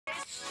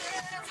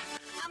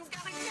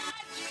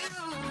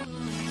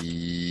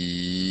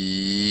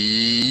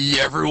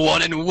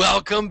Everyone, and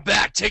welcome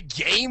back to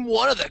Game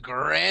 1 of the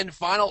Grand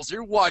Finals.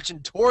 You're watching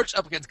Torch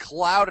up against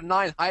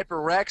Cloud9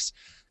 HyperX.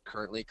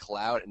 Currently,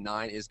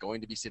 Cloud9 is going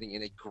to be sitting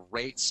in a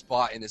great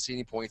spot in the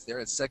seeding points. They're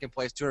in second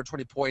place,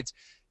 220 points.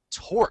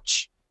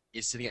 Torch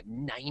is sitting at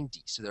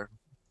 90, so they're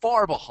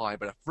far behind,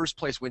 but a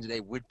first-place win today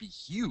would be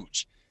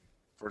huge.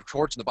 For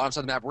Torch on the bottom side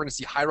of the map, we're going to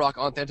see HyperX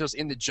on Thanatos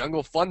in the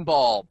jungle.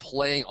 Funball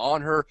playing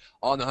on her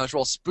on the Hunter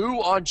Roll. Spoo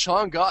on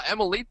Chang'e.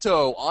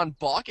 Emilito on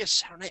Bacchus.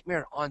 Shadow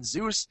Nightmare on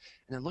Zeus.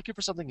 And they're looking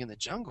for something in the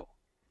jungle.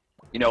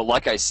 You know,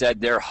 like I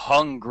said, they're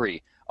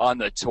hungry on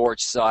the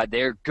Torch side.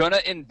 They're going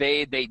to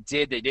invade. They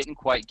did. They didn't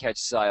quite catch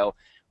Sio.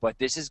 But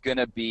this is going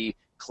to be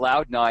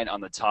Cloud9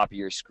 on the top of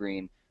your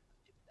screen.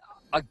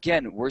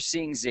 Again, we're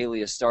seeing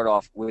Xaylia start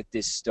off with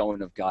this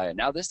Stone of Gaia.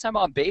 Now, this time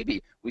on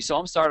Baby, we saw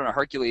him start on a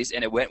Hercules,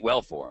 and it went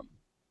well for him.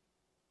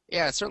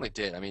 Yeah, it certainly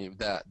did. I mean,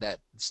 that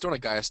Stone of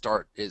Gaia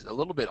start is a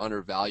little bit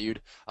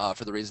undervalued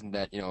for the reason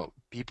that, you know,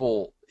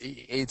 people,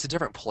 it's a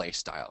different play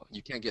style.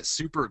 You can't get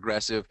super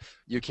aggressive.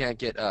 You can't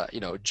get, you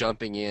know,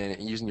 jumping in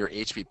and using your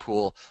HP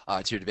pool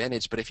to your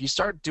advantage. But if you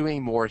start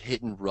doing more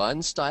hit and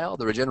run style,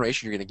 the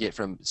regeneration you're going to get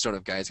from Stone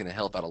of Gaia is going to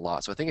help out a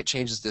lot. So I think it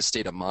changes this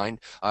state of mind.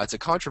 It's a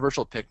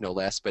controversial pick, no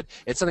less, but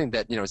it's something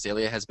that, you know,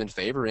 Xaylia has been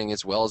favoring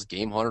as well as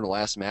Game Hunter in the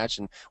last match.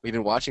 And we've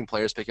been watching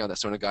players picking out that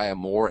Stone of Gaia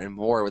more and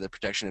more with the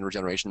protection and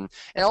regeneration.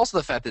 And also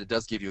the fact that it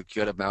does give you a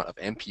good amount of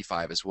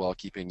MP5 as well,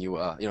 keeping you,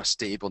 you know,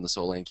 stable in the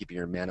solo lane, keeping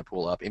your mana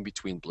pool up in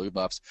between blue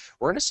buffs.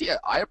 We're going to see an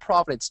Eye of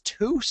Providence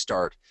 2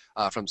 start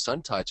from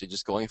Suntouch and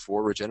just going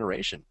for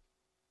regeneration.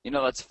 You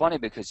know, that's funny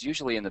because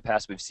usually in the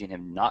past we've seen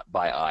him not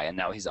buy Eye, and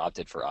now he's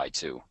opted for Eye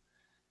 2.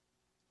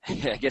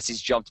 I guess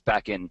he's jumped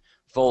back in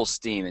full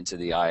steam into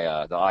the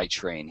Eye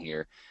train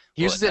here.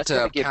 He uses it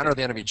to counter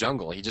the enemy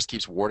jungle. He just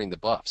keeps warding the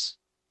buffs.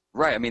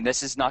 Right, I mean,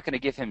 this is not going to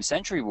give him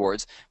sentry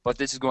wards, but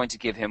this is going to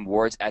give him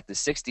wards at the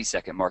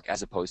 60-second mark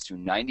as opposed to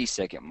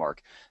 90-second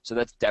mark. So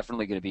that's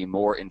definitely going to be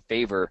more in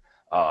favor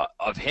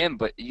of him.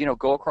 But, you know,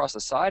 go across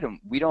the side, and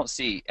we don't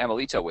see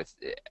Emilito with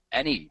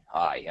any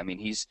Eye. I mean,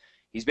 he's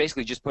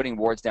basically just putting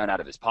wards down out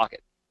of his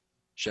pocket.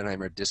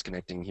 Shenheimer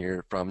disconnecting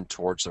here from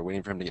Torch, so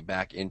waiting for him to get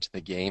back into the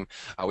game.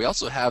 We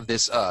also have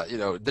this, you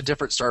know, the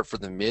different start for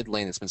the mid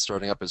lane that's been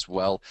starting up as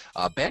well.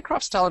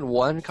 Bancroft's Talon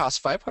 1 costs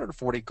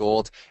 540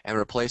 gold and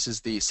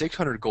replaces the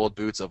 600 gold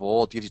boots of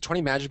old. Gives you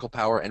 20 magical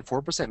power and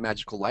 4%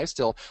 magical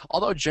lifesteal,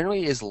 although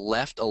generally is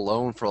left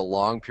alone for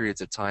long periods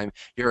of time.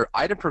 Your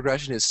item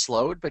progression is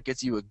slowed, but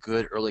gets you a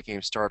good early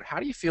game start. How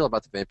do you feel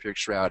about the Vampiric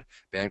Shroud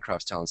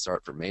Bancroft's Talon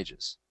start for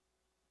mages?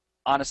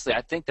 Honestly, I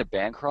think the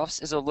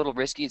Bancroft's is a little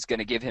risky. It's going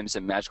to give him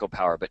some magical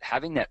power, but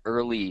having that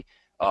early,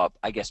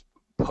 I guess,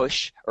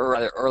 push, or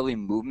rather early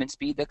movement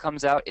speed that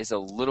comes out is a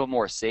little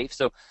more safe.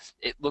 So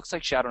it looks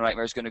like Shadow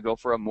Nightmare is going to go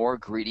for a more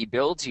greedy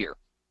build here.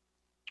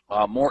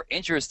 More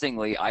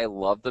interestingly, I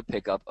love the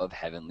pickup of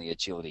Heavenly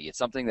Agility. It's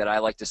something that I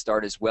like to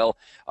start as well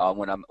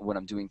when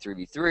I'm doing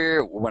 3v3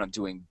 or when I'm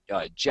doing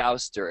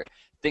Joust or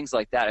things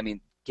like that. I mean,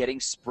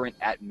 getting sprint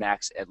at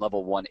max at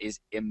level 1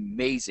 is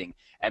amazing,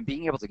 and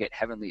being able to get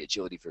Heavenly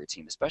Agility for your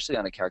team, especially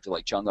on a character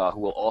like Chang'e, who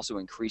will also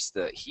increase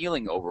the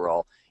healing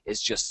overall,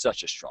 is just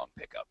such a strong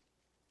pickup.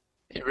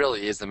 It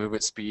really is. The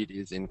movement speed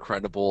is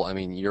incredible. I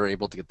mean, you're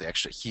able to get the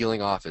extra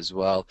healing off as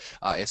well.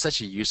 It's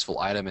such a useful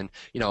item, and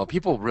you know,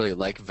 people really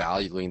like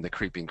valuing the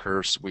creeping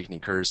curse,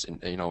 weakening curse,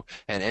 and you know,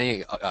 and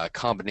any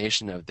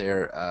combination of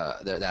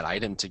that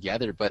item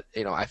together. But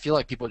you know, I feel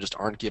like people just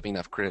aren't giving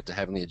enough credit to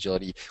Heavenly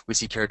Agility. We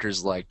see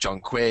characters like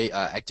Zhonghui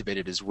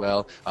activated as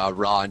well.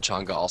 Ra and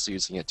Chang'e also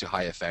using it to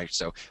high effect.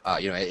 So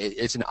you know,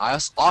 it's an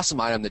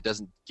awesome item that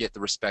doesn't get the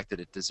respect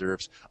that it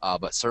deserves,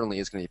 but certainly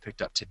is going to be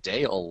picked up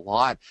today a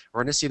lot.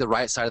 We're going to see the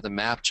right side of the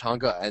map.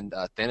 Chang'e and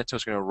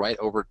Thanatos are going to right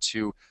over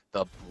to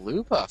the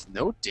blue buff.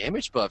 No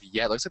damage buff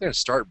yet. Looks like they're going to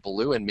start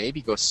blue and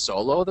maybe go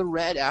solo the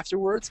red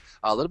afterwards.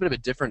 A little bit of a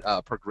different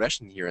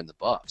progression here in the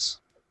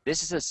buffs.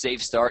 This is a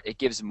safe start. It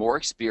gives more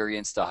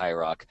experience to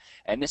HyperX,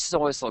 and this is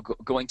also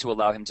going to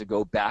allow him to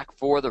go back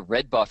for the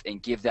red buff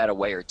and give that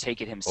away or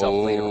take it himself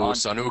later on.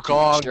 Sun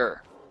Wukong.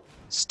 Sure.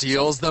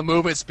 Steals the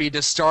movement speed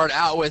to start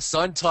out with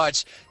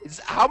Suntouch.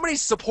 How many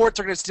supports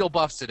are going to steal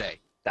buffs today?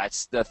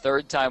 That's the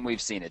third time we've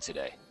seen it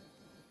today.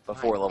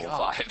 Before level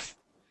 5.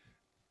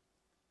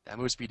 That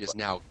move speed is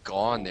now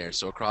gone there,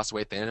 so across the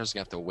way, Thanatos is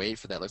going to have to wait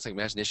for that. Looks like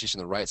Magic Initiation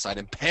on the right side.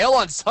 Impale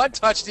on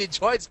Suntouch as he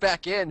joins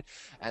back in.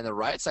 And the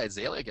right side,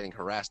 Xaylia getting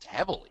harassed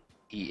heavily.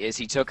 He is.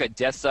 He took a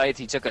Death Scythe.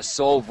 He took a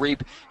Soul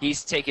Reap.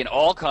 He's taken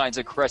all kinds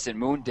of Crescent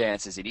Moon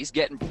dances, and he's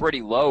getting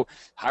pretty low.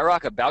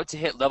 HyperX about to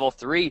hit level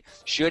 3.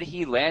 Should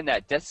he land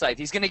that Death Scythe,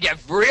 he's going to get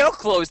real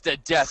close to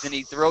death, and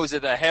he throws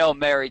it a Hail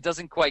Mary.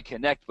 Doesn't quite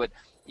connect, but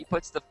he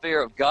puts the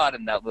fear of God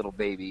in that little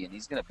baby, and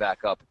he's going to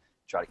back up,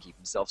 try to keep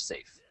himself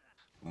safe.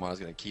 Mono's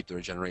going to keep the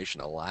regeneration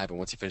alive, and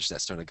once he finishes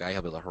that Stone of Gaia,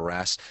 he'll be able to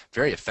harass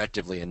very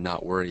effectively and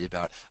not worry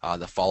about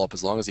the follow-up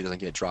as long as he doesn't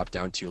get dropped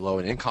down too low.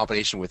 And in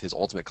combination with his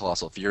ultimate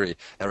Colossal Fury,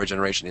 that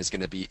regeneration is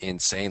going to be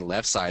insane.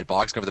 Left side,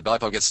 Boggs going for the belly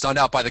pump, gets stunned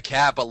out by the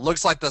cap, but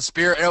looks like the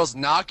Spirit Arrow's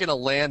not going to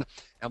land.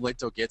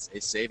 Emilito gets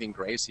a saving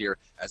grace here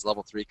as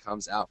level 3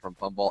 comes out from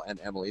Bumball and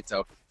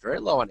Emilito. Very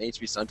low on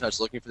HP. Suntouch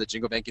looking for the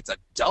Jingle Bank. Gets a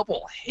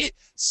double hit.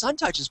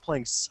 Suntouch is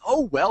playing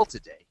so well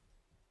today.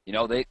 You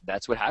know,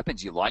 that's what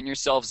happens. You line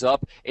yourselves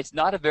up. It's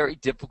not a very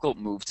difficult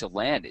move to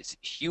land. It's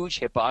a huge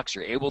hitbox.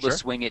 You're able to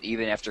swing it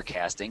even after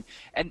casting.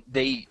 And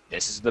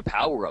this is the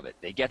power of it.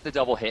 They get the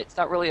double hit. It's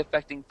not really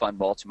affecting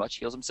Funball too much.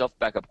 Heals himself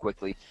back up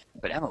quickly.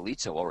 But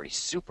Emilito already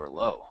super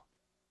low.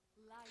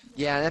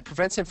 Yeah, that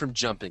prevents him from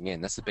jumping in.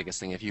 That's the biggest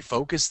thing. If you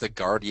focus the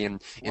Guardian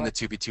in the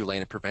 2v2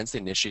 lane, it prevents the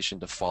initiation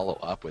to follow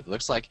up with.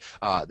 Looks like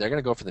they're going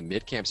to go for the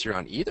mid camps here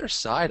on either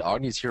side.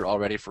 Agni's here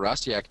already.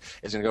 Farastiak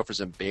is going to go for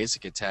some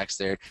basic attacks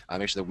there.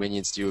 Make sure the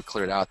Minions do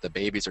clear it out. The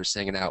babies are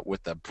singing out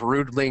with the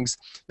Broodlings,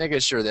 making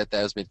sure that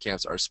those mid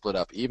camps are split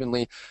up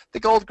evenly. The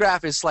gold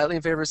graph is slightly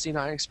in favor of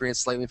C9, experience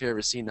slightly in favor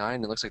of C9.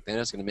 And it looks like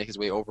Thanos is going to make his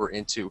way over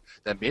into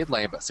the mid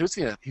lane. But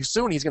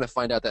soon he's going to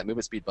find out that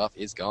movement speed buff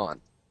is gone.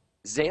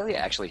 Xaylia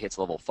actually hits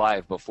level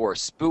 5 before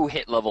Spoo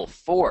hit level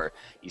 4.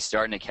 He's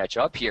starting to catch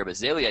up here, but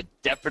Xaylia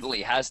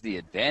definitely has the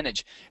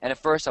advantage. And at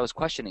first I was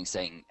questioning,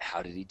 saying,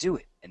 how did he do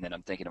it? And then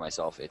I'm thinking to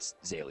myself, it's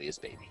Xaylia's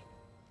baby.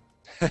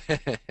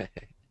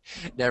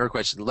 Never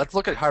questioned. Let's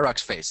look at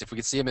HyperX's face. If we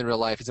can see him in real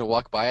life, he's going to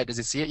walk by it. Does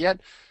he see it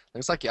yet?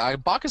 Looks like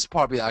Bacchus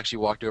probably actually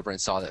walked over and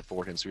saw that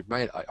for him, so we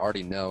might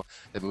already know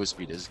the move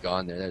speed is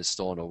gone there, that is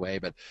stolen away.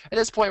 But at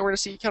this point, we're going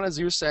to see kind of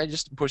Zeus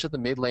just push up the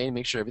mid lane,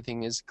 make sure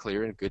everything is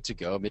clear and good to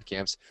go. Mid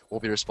camps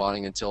won't be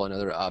responding until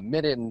another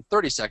minute and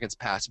 30 seconds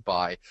pass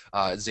by.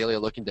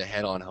 Xaylia looking to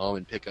head on home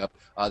and pick up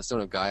the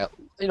Stone of Gaia.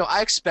 You know,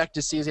 I expect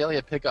to see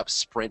Xaylia pick up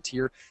Sprint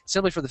here,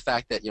 simply for the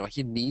fact that, you know,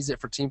 he needs it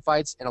for team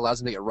fights and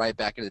allows him to get right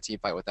back into the team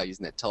fight without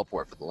using that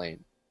teleport for the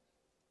lane.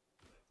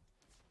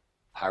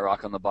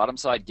 HyperX on the bottom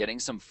side getting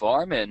some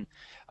farm, and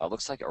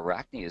looks like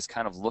Arachne is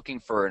kind of looking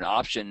for an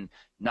option.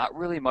 Not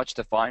really much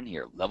to find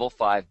here. Level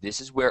 5,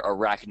 this is where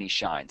Arachne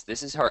shines.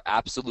 This is her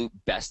absolute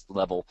best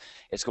level.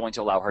 It's going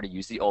to allow her to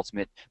use the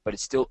ultimate, but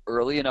it's still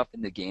early enough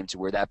in the game to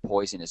where that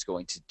poison is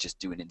going to just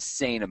do an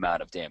insane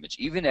amount of damage.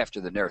 Even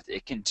after the nerf,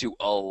 it can do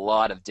a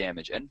lot of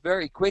damage, and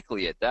very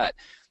quickly at that.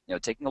 You know,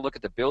 taking a look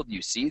at the build,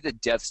 you see the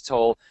death's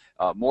toll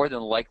more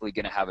than likely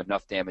going to have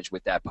enough damage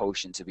with that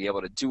potion to be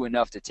able to do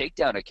enough to take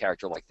down a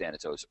character like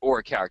Thanatos or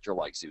a character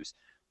like Zeus.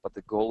 But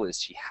the goal is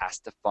she has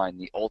to find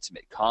the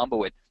ultimate,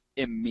 combo it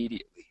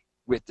immediately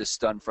with the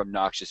stun from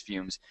Noxious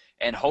Fumes,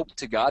 and hope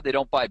to God they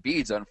don't buy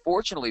beads.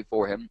 Unfortunately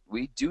for him,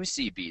 we do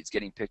see beads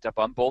getting picked up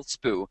on both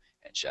Spoo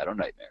and Shadow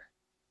Nightmare.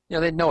 You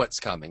know, they know it's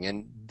coming,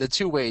 and the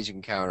 2 ways you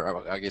can counter,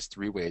 or I guess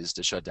 3 ways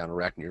to shut down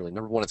Arachne early.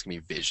 Number 1, it's going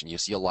to be vision. You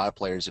see a lot of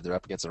players, if they're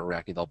up against an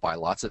Arachne, they'll buy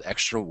lots of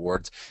extra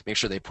wards, make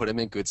sure they put them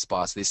in good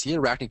spots. They see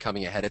Arachne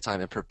coming ahead of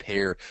time and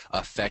prepare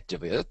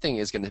effectively. The other thing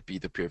is going to be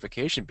the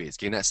purification beads,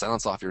 getting that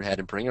silence off your head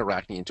and bringing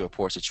Arachne into a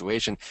poor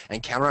situation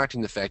and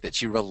counteracting the fact that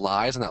she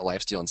relies on that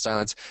lifesteal and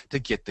silence to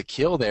get the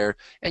kill there.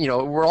 And, you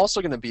know, we're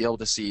also going to be able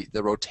to see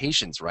the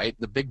rotations, right?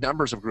 The big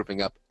numbers of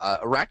grouping up.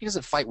 Arachne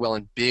doesn't fight well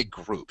in big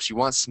groups. She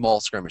wants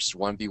small skirmishes,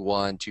 1v1,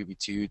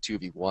 2v2,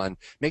 2v1,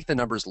 make the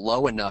numbers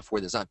low enough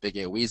where there's not big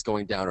AoEs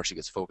going down or she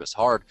gets focused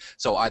hard.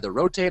 So either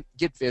rotate,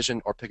 get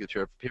vision, or pick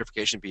the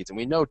purification beads. And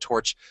we know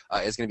Torch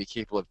is going to be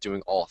capable of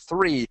doing all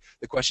 3.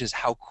 The question is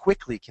how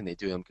quickly can they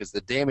do them, because the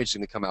damage is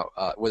going to come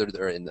out whether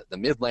they're in the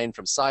mid lane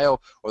from Sayo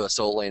or the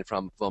solo lane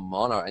from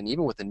Vamana. And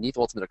even with the Neath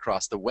ultimate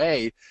across the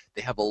way,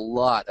 they have a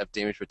lot of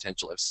damage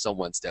potential if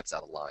someone steps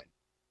out of line.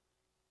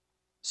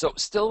 So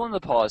still on the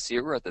pause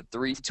here, we're at the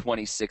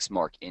 326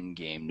 mark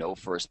in-game. No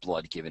first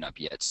blood given up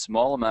yet.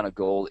 Small amount of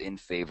gold in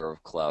favor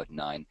of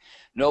Cloud9.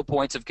 No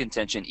points of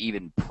contention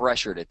even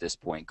pressured at this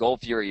point.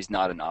 Gold Fury is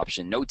not an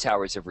option. No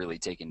towers have really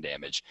taken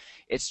damage.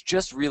 It's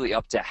just really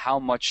up to how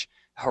much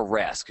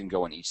harass can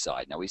go on each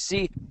side. Now we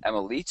see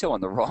Emilito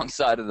on the wrong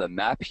side of the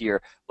map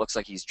here. Looks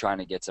like he's trying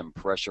to get some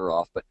pressure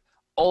off, but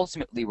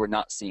ultimately we're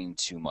not seeing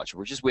too much.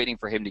 We're just waiting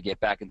for him to get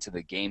back into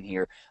the game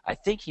here. I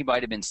think he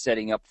might have been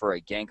setting up for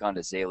a gank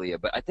onto Xaylia,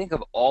 but I think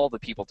of all the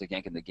people to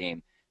gank in the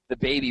game, the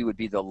baby would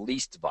be the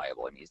least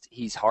viable. I mean,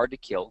 he's hard to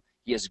kill.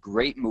 He has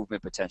great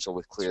movement potential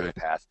with Clear the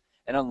Path,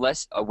 and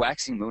unless a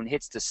Waxing Moon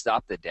hits to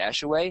stop the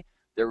dash away,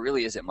 there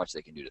really isn't much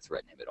they can do to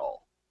threaten him at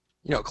all.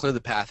 You know, Clear the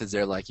Path is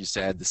there, like you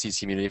said, the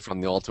CC immunity from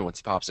the ultimate once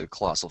he pops a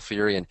Colossal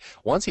Fury. And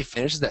once he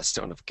finishes that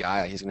Stone of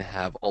Gaia, he's going to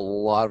have a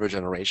lot of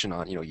regeneration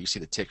on, you know, you see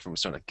the tick from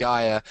Stone of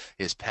Gaia,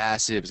 his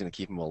passive is going to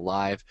keep him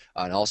alive.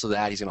 And also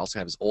that, he's going to also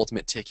have his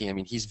ultimate ticking. I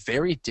mean, he's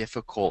very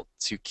difficult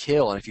to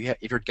kill. And if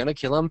you're going to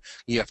kill him,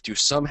 you have to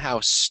somehow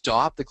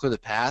stop the Clear the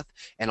Path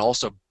and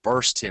also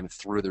burst him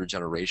through the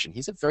regeneration.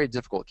 He's a very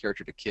difficult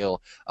character to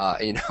kill.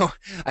 You know,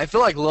 I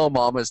feel like Little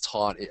Mama's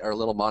taunt, or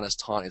Little Mana's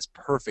taunt, is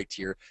perfect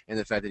here in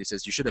the fact that he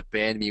says, "You should have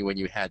banned me when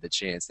you had the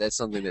chance." That's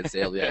something that's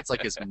it's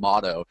like his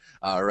motto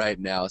right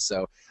now.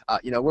 So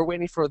you know, we're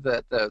waiting for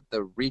the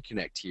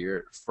reconnect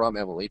here from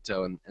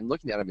Emilito, and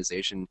looking at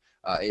itemization,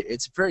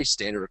 it's very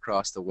standard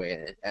across the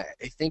way. And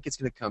I think it's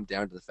going to come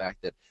down to the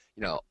fact that,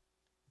 you know,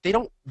 they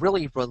don't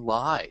really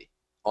rely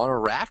on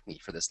Arachne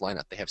for this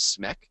lineup. They have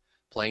Smek,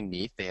 playing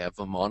Neath. They have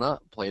Vamana,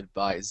 played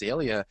by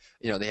Azalea.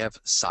 They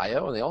have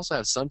Sayo, and they also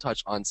have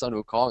Suntouch on Sun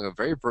Wukong, a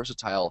very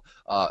versatile,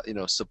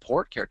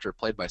 support character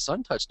played by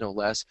Suntouch, no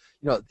less.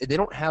 They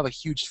don't have a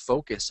huge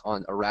focus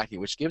on Arachne,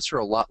 which gives her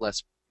a lot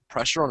less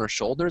pressure on her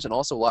shoulders and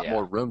also a lot Yeah.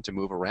 more room to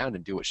move around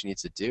and do what she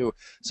needs to do.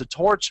 So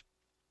Torch,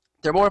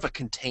 they're more of a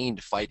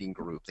contained fighting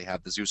group. They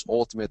have the Zeus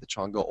ultimate, the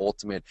Chongo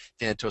ultimate,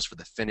 Thanatos for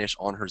the finish,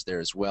 on hers there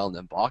as well, and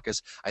then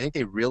Bacchus. I think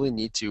they really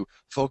need to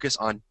focus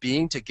on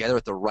being together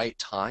at the right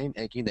time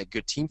and getting that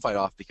good team fight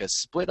off, because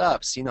split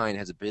up, C9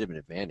 has a bit of an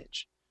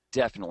advantage.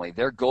 Definitely.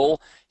 Their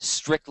goal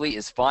strictly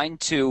is find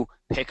two,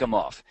 pick them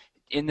off.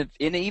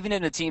 Even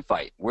in a team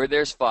fight where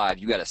there's 5,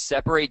 you got to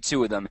separate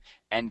 2 of them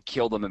and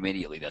kill them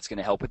immediately. That's going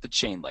to help with the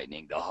chain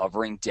lightning, the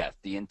hovering death,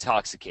 the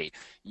intoxicate.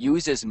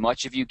 Use as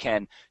much as you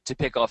can to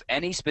pick off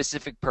any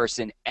specific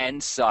person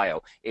and Sayo.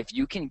 If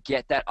you can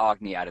get that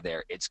Agni out of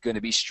there, it's going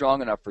to be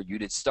strong enough for you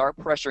to start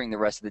pressuring the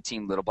rest of the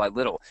team little by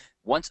little.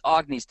 Once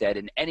Agni's dead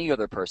and any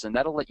other person,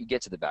 that'll let you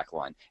get to the back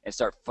line and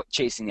start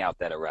chasing out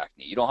that Arachne.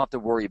 You don't have to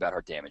worry about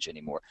her damage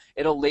anymore.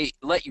 It'll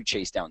let you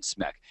chase down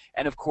Smek.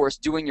 And of course,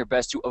 doing your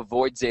best to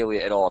avoid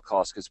Zalia at all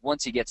costs, because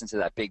once he gets into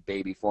that big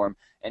baby form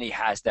and he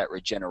has that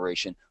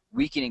regeneration,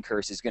 weakening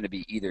curse is going to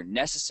be either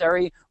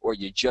necessary or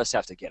you just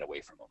have to get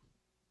away from him.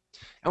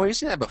 And we've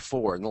seen that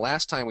before. And the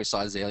last time we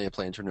saw Azalea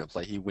play in tournament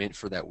play, he went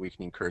for that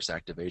weakening curse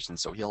activation.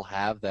 So he'll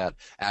have that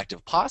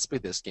active possibly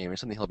this game. It's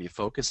something he'll be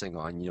focusing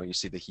on. You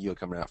see the heal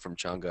coming out from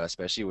Chunga,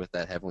 especially with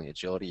that heavenly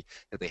agility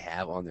that they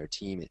have on their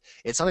team.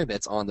 It's something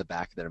that's on the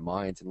back of their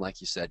minds. And like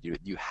you said,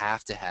 you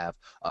have to have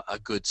a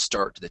good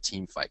start to the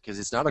team fight, because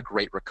it's not a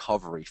great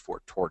recovery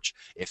for Torch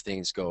if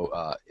things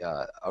go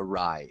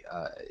awry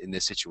in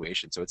this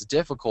situation. So it's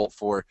difficult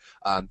for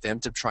them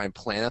to try and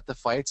plan out the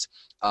fights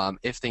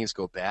if things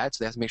go bad.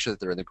 So they have to make sure that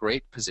they're in a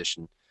great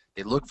position.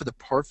 They look for the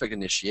perfect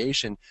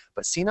initiation,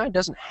 but C9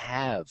 doesn't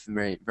have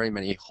very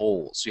many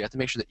holes. So you have to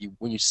make sure that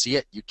when you see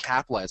it, you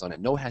capitalize on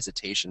it, no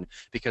hesitation,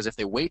 because if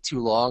they wait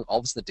too long, all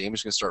of a sudden the damage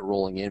is going to start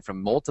rolling in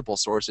from multiple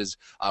sources.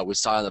 We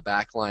saw in the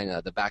back line,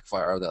 the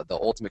backfire, or the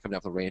ultimate coming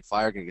out from the rain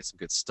fire, going to get some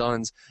good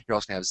stuns. You're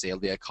also going to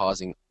have Zalia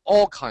causing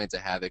all kinds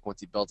of havoc once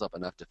he builds up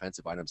enough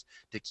defensive items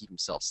to keep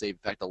himself safe. In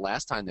fact, the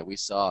last time that we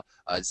saw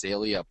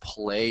Zalia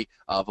play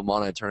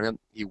Vamana in a tournament,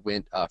 he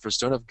went for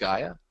Stone of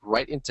Gaia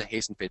right into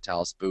Hasten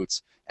Fatalis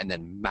boots, and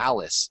then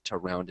Malice to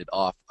round it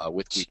off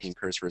with Weakening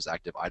Curse for his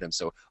active items.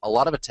 So a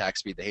lot of attack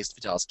speed. The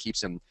Hasten Fatalis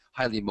keeps him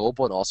highly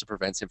mobile and also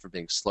prevents him from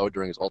being slow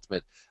during his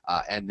ultimate.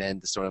 And then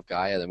the Stone of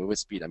Gaia, the movement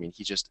speed, I mean,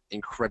 he's just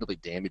incredibly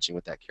damaging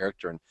with that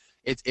character. And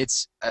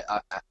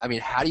I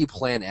mean, how do you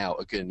plan out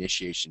a good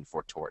initiation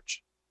for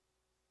Torch?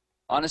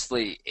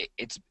 Honestly,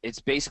 it's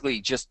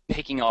basically just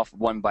picking off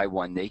one by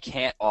one. They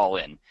can't all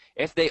in.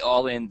 If they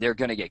all in, they're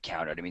going to get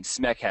countered. I mean,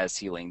 Smek has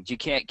healing. You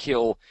can't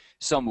kill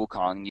Sun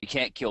Wukong. You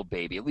can't kill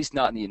Baby, at least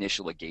not in the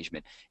initial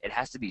engagement. It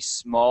has to be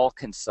small,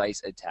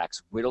 concise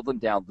attacks. Whittle them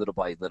down little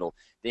by little.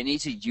 They need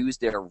to use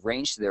their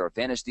range to their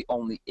advantage. The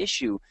only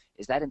issue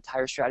is that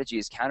entire strategy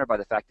is countered by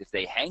the fact that if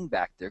they hang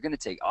back, they're going to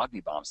take Agni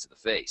Bombs to the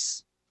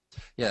face.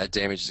 Yeah, that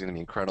damage is going to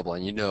be incredible,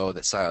 and you know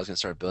that Sayo is going to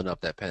start building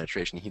up that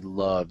penetration. He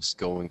loves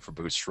going for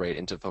boots straight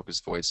into Focus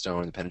Void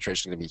Stone. The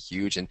penetration is going to be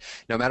huge, and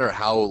no matter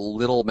how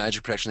little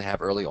magic protection they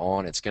have early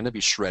on, it's going to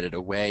be shredded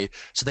away.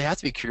 So they have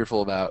to be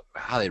careful about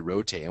how they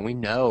rotate, and we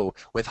know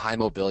with high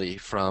mobility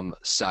from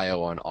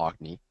Sayo on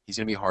Agni, he's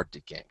going to be hard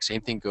to gank.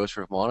 Same thing goes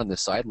for Vaughn in the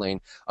side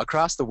lane.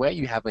 Across the way,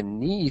 you have a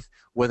Neath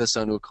with a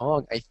Sun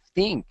Wukong. I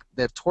think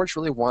that if Torch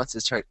really wants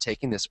to start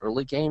taking this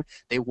early game,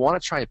 they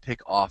want to try and pick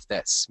off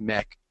that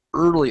Smek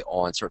early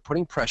on, start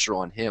putting pressure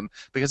on him,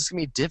 because it's going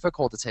to be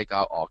difficult to take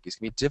out Alki. It's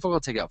going to be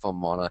difficult to take out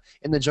Vamana.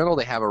 In the jungle,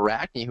 they have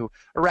Arachne, who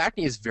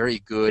Arachne is very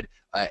good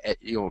at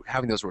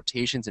having those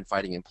rotations and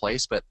fighting in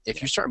place, but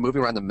if you start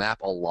moving around the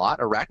map a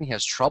lot, Arachne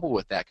has trouble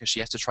with that because she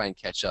has to try and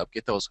catch up,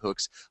 get those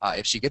hooks.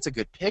 If she gets a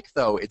good pick,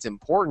 though, it's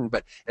important,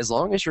 but as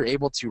long as you're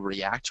able to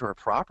react to her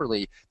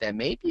properly, that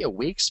may be a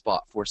weak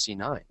spot for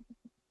C9.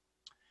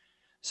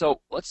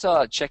 So let's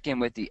check in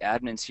with the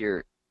admins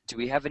here. Do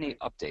we have any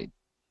update?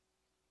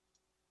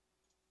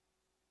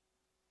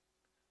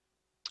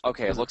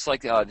 Okay, it looks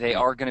like they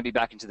are going to be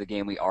back into the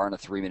game. We are on a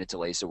 3-minute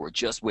delay, so we're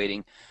just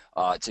waiting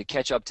to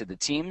catch up to the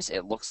teams.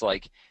 It looks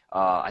like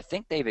I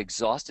think they've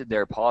exhausted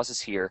their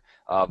pauses here,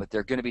 but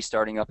they're going to be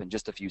starting up in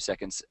just a few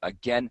seconds.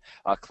 Again,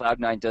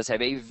 Cloud9 does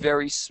have a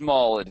very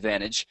small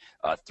advantage,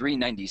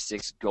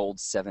 396 gold,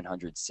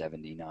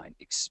 779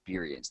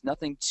 experience.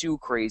 Nothing too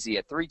crazy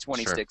at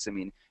 326. Sure. I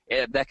mean,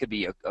 that could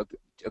be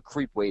a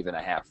creep wave and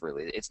a half,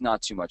 really. It's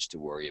not too much to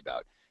worry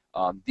about.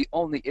 The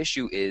only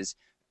issue is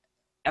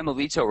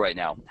Emilito right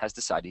now has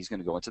decided he's going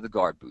to go into the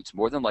guard boots.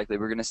 More than likely,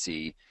 we're going to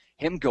see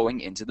him going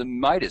into the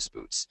Midas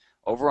boots.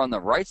 Over on the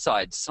right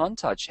side,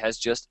 Suntouch has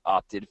just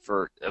opted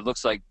for, it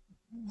looks like,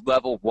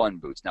 level 1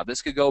 boots. Now,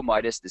 this could go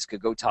Midas, this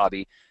could go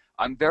Tabi.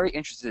 I'm very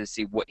interested to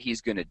see what he's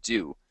going to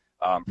do.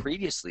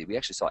 Previously, we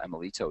actually saw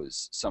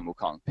Emilito's Sun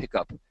Wukong pick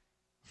up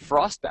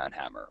Frostbound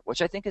Hammer,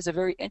 which I think is a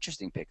very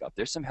interesting pickup.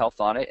 There's some health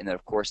on it, and then,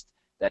 of course,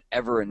 that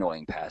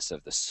ever-annoying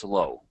passive, the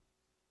slow.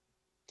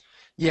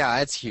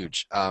 Yeah, it's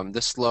huge. The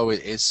slow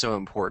is so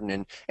important,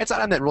 and it's an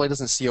item that really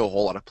doesn't see a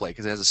whole lot of play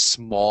because it has a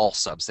small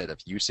subset of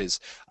uses.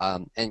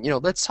 And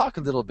let's talk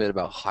a little bit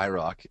about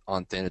Hyrock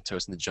on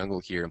Thanatos in the jungle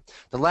here.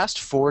 The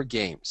last 4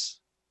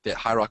 games that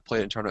Hyrock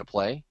played in tournament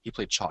play, he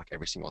played chalk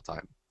every single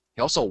time.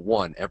 He also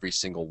won every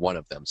single one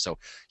of them, so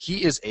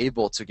he is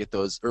able to get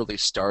those early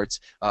starts.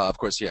 Of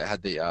course, he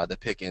had the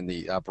pick in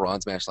the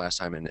bronze match last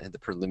time, and the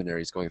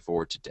preliminaries going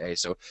forward today.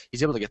 So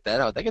he's able to get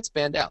that out. That gets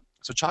banned out.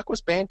 So Chalk was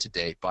banned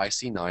today by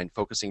C9,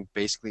 focusing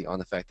basically on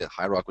the fact that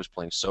Hyrock was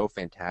playing so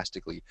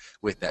fantastically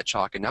with that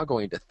Chalk, and now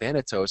going to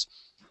Thanatos.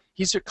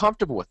 He's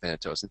comfortable with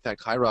Thanatos. In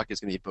fact, Hyrock is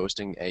going to be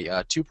posting a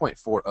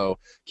 2.40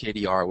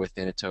 KDR with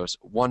Thanatos,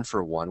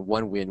 1-for-1,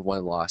 1 win,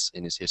 1 loss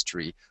in his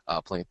history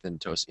playing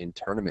Thanatos in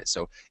tournament.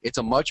 So it's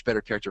a much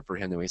better character for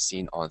him than we've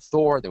seen on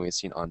Thor, than we've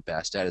seen on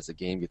Bastet as the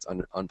game gets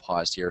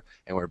unpaused here,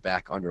 and we're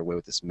back underway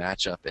with this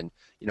matchup. And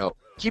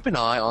keep an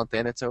eye on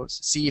Thanatos,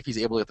 see if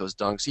he's able to get those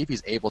dunks, see if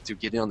he's able to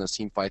get in on those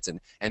team fights and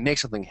make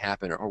something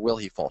happen, or will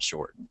he fall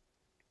short?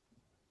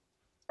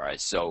 All right,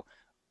 so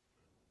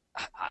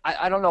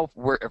I don't know if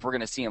we're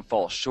going to see him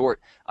fall short.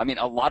 I mean,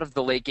 a lot of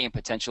the late game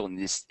potential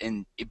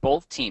in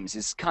both teams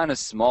is kind of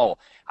small.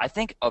 I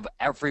think of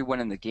everyone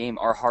in the game,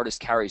 our hardest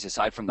carries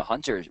aside from the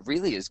Hunter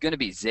really is going to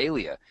be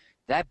Zalia.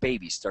 That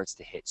baby starts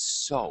to hit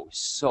so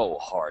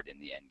hard in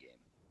the end game.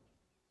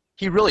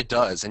 He really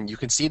does, and you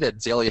can see that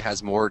Zalia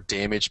has more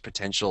damage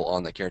potential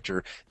on the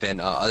character than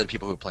other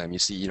people who play him. You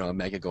see,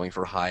 Mega going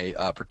for high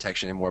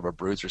protection and more of a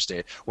bruiser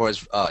state,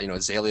 whereas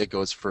Zalia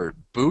goes for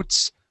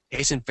boots,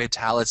 Hasten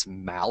Fatalis,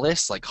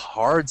 Malice, like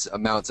hard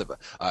amounts of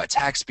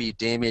attack speed,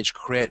 damage,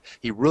 crit.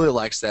 He really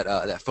likes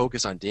that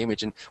focus on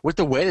damage. And with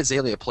the way that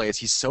Zalia plays,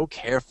 he's so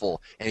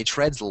careful and he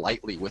treads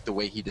lightly with the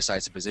way he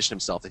decides to position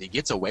himself that he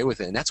gets away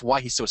with it. And that's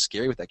why he's so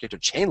scary with that character.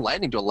 Chain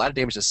Lightning do a lot of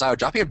damage to Sayo,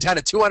 dropping him down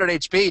to 200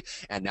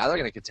 HP. And now they're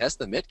going to contest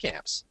the mid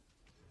camps.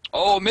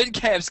 Oh, mid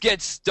camps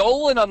get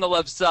stolen on the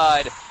left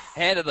side.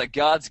 Hand of the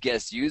Gods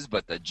gets used,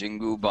 but the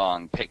Jingu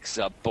Bong picks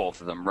up both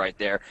of them right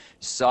there.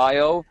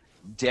 Sayo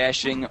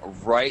dashing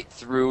right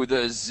through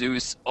the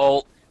Zeus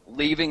ult,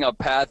 leaving a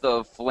path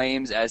of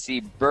flames as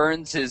he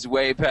burns his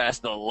way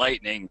past the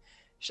lightning.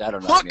 Shadow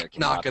Nightmare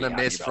not going to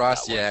miss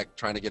Frostiak,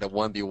 trying to get a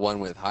 1v1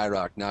 with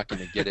Hyrock, not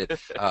going to get it.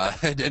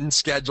 Didn't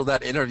schedule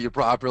that interview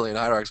properly, and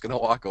Hyrock's going to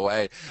walk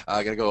away.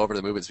 Going to go over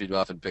the movement speed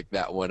buff and pick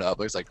that one up.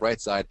 Looks like right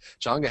side,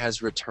 Chang'e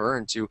has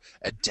returned to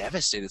a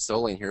devastated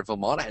solo lane here.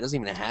 Vamana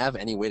doesn't even have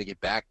any way to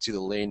get back to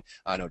the lane.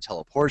 No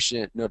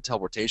teleportation,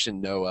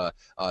 no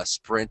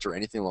sprint or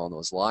anything along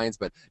those lines,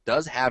 but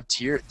does have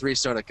tier 3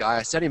 Sonic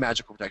Gaia, 70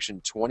 magical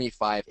protection,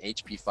 25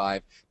 HP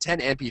 5, 10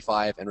 MP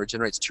 5, and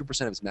regenerates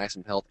 2% of his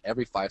maximum health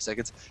every 5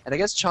 seconds. And I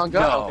guess Chang'e,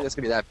 I don't think that's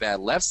going to be that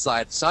bad. Left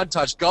side, Sun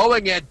Touch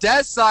going in.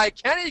 Death side,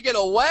 can he get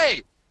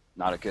away?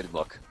 Not a good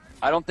look.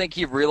 I don't think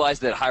he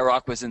realized that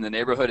Hyrock was in the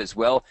neighborhood as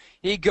well.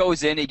 He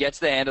goes in, he gets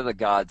the Hand of the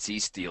Gods, he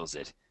steals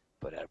it.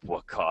 But at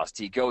what cost?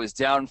 He goes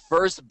down.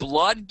 First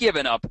blood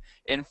given up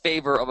in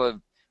favor of a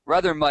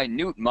rather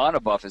minute mana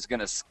buff is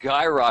going to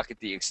skyrocket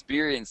the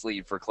experience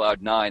lead for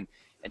Cloud9.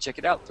 And check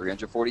it out,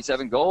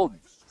 347 gold,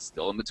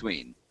 still in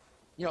between.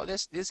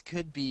 This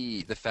could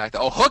be the fact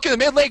that, hook in the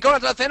mid lane going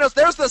after the Thanos.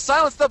 There's the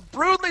silence. The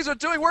Broodlings are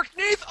doing work.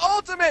 Neath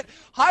ultimate.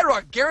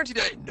 Hyrock guaranteed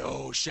it.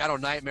 No, Shadow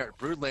Nightmare.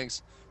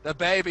 Broodlings, the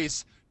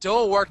babies,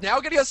 don't work. Now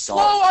getting a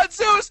slow on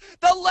Zeus.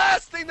 The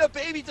last thing the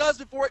baby does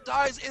before it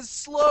dies is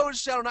slow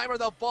Shadow Nightmare.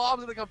 The bomb's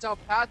going to come down.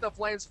 Path of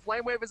Flames.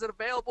 Flame Wave isn't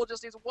available.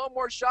 Just needs one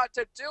more shot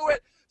to do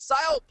it.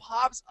 Sile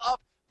pops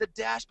up the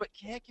dash, but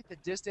can't get the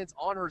distance.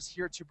 Honor's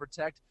here to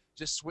protect.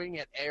 Just swinging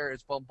at air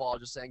is Fun Ball,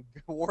 just saying,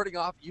 warding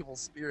off evil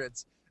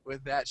spirits.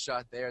 With that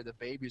shot there, the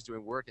baby's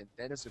doing work, and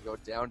Thanos will go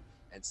down,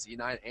 and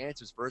C9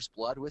 answers first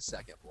blood with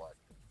second blood.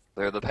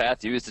 Clear the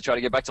path used to try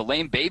to get back to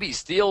lane. Baby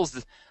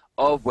steals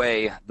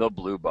away the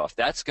blue buff.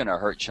 That's going to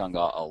hurt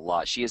Chang'e a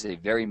lot. She is a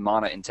very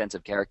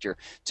mana-intensive character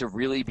to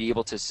really be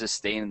able to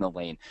sustain in the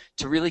lane,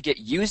 to really get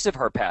use of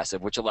her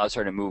passive, which allows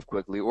her to move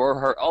quickly, or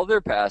her other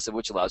passive,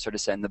 which allows her to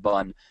send the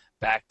bun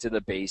back to the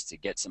base to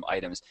get some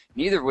items,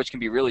 neither of which can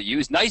be really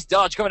used. Nice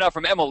dodge coming out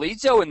from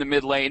Emilito in the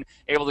mid lane,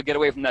 able to get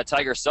away from that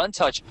Tiger. Sun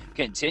Touch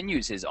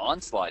continues his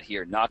onslaught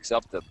here, knocks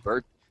up the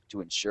Burt to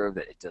ensure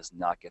that it does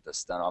not get the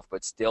stun off,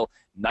 but still,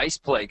 nice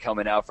play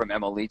coming out from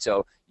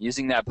Emilito,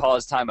 using that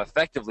pause time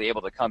effectively,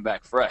 able to come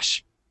back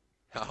fresh.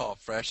 Oh,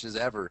 fresh as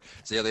ever.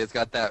 Zalia's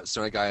got that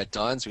Sonic Gaia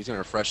done, so he's going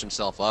to refresh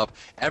himself up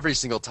every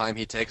single time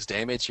he takes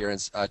damage here. And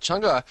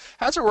Chang'e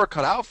has her work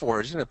cut out for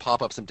her. She's going to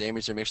pop up some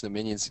damage to make sure the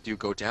minions do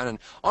go down. And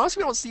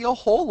honestly, we don't see a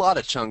whole lot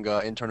of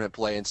Chang'e in tournament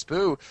play. And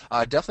Spoo,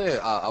 definitely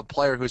a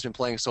player who's been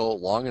playing so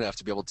long enough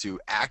to be able to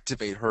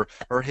activate her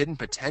hidden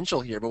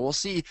potential here. But we'll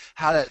see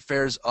how that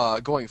fares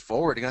going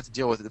forward. You're going to have to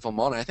deal with it.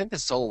 Vamana. I think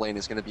this solo lane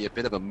is going to be a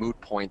bit of a moot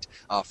point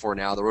for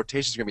now. The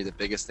rotation is going to be the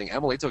biggest thing.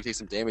 Emilito takes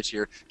some damage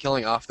here,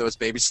 killing off those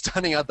babies,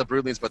 stunning out the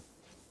Broodlings, but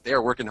they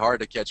are working hard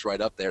to catch right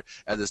up there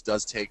as this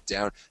does take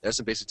down. There's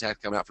some basic attack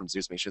coming out from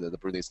Zeus, make sure that the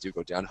Broodlings do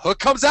go down. Hook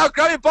comes out,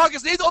 grabbing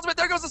Bunkus, needs ultimate,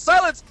 there goes the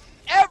silence!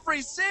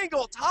 Every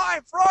single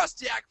time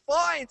Frostiak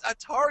finds a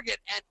target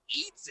and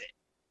eats it.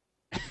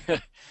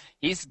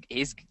 He's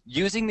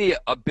using the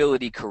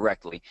ability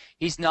correctly.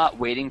 He's not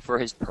waiting for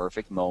his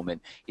perfect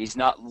moment. He's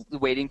not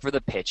waiting for the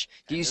pitch.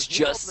 He's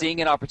just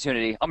seeing an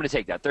opportunity. I'm going to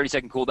take that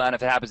 30-second cooldown.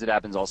 If it happens, it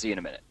happens. I'll see you in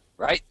a minute.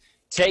 Right?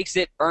 Takes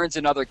it, earns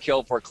another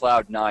kill for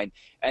Cloud9.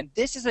 And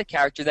this is a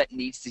character that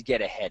needs to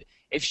get ahead.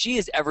 If she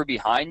is ever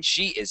behind,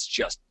 she is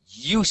just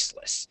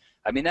useless.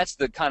 I mean, that's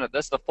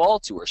the fall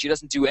to her. She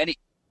doesn't do any.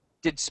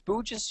 Did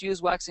Spoo just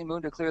use Waxing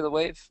Moon to clear the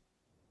wave?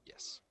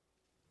 Yes.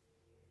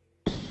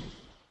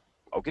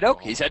 Okie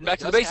doke. He's heading back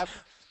to the base.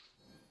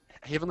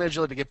 He has the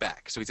agility to get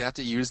back, so he's going to have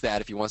to use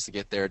that if he wants to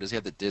get there. Does he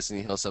have the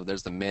Disney Hill stuff?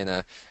 There's the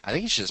mana. I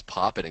think he should just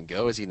pop it and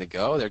go. Is he going to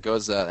go? There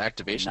goes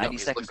activation.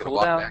 90-second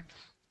cooldown.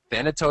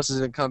 Thanatos is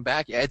going to come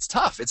back. Yeah, it's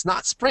tough. It's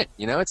not sprint.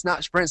 You know, it's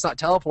not sprint. It's not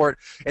teleport.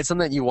 It's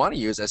something that you want to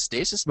use. As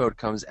stasis mode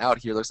comes out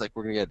here, looks like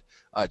we're going to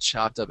get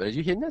chopped up. Are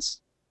you hitting this?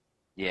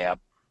 Yeah.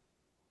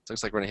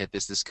 Looks like we're going to hit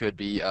this. This could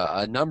be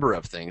a number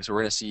of things. We're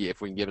going to see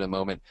if we can give it a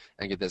moment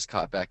and get this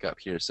caught back up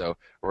here. So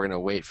we're going to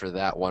wait for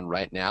that one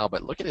right now.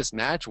 But look at this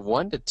match,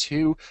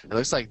 1-2. It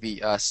looks like the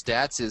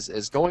stats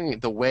is going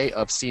the way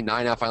of C9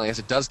 now finally. As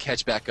it does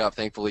catch back up,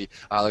 thankfully.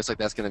 Looks like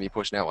that's going to be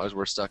pushing out as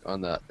we're stuck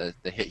on the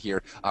hit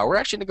here. We're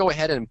actually going to go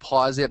ahead and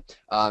pause it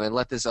and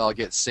let this all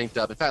get synced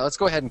up. In fact, let's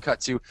go ahead and cut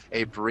to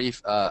a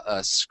brief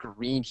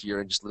screen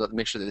here and just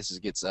make sure that this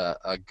gets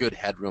a good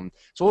headroom.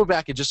 So we'll be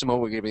back in just a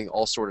moment. We'll get everything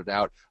all sorted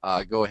out.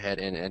 Go ahead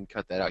and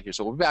cut that out here.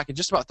 So we'll be back in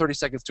just about 30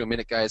 seconds to a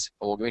minute, guys.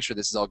 We'll make sure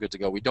this is all good to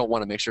go. We don't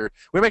want to make sure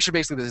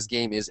basically that this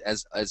game is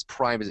as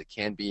prime as it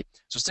can be.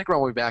 So stick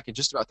around. We'll be back in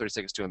just about 30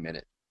 seconds to a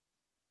minute.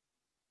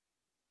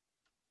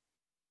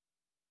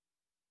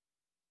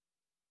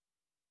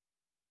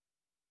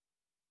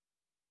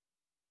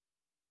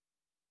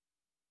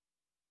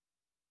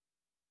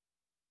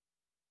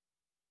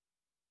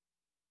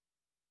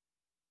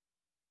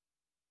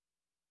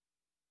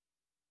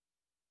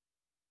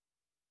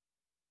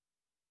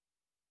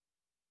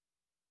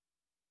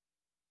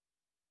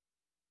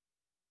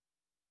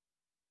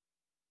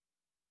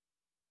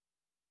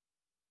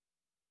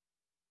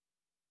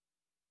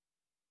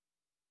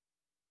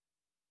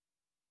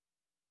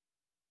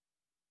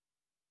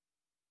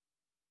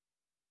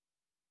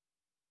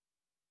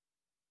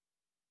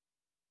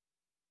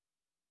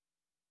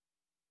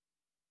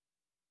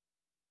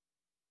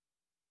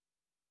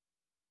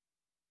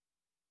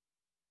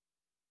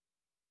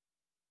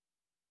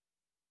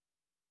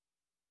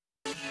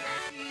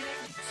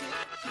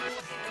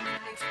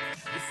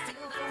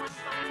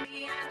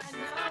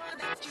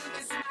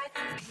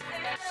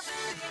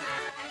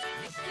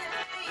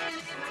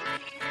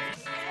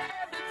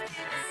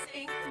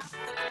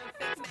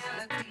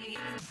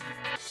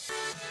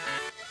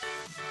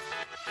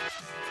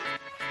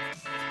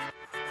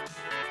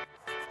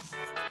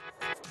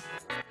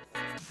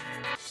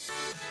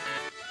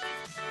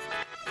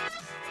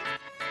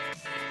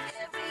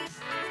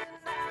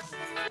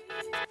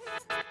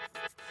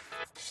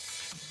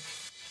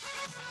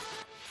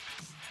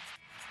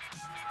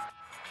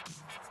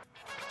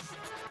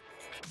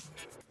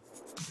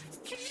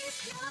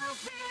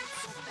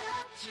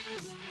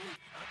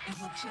 It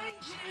will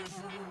change you.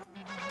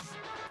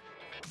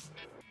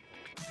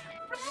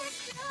 Break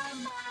your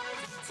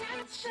mind's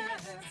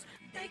intentions.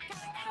 They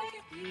gotta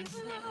crave you.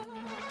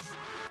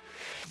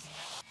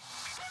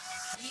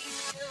 Keep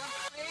your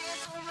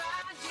friends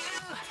around you.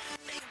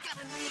 They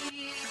gotta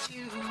need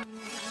you.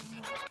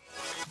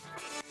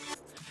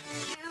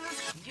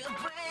 Use your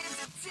brain's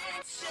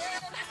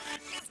attention.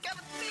 It's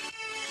gonna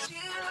feed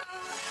you.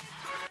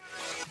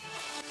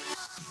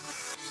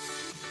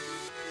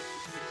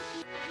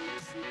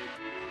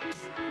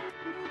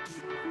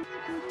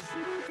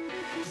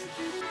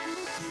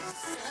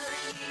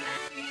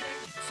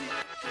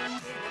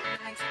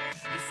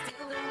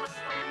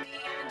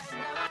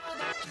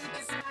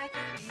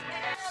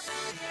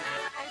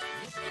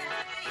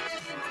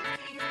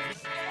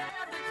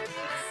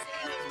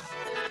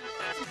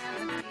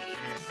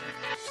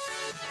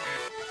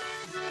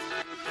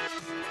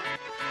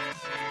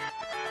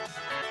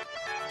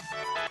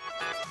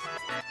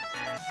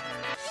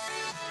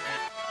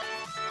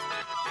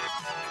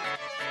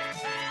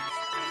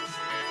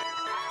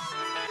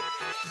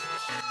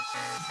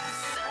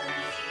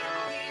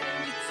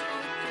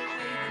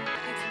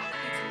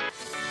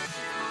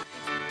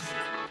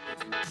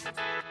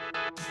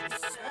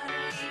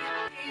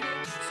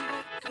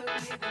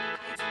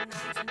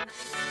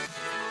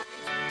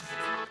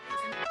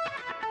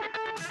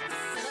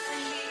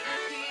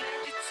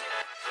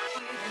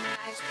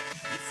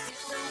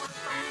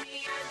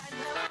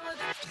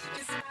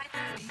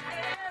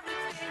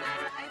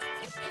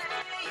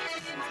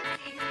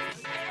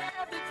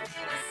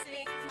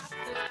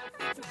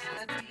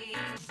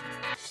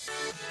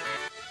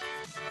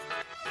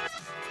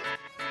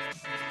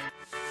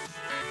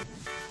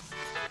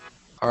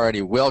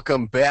 Alrighty,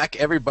 welcome back,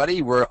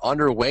 everybody. We're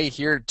underway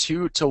here,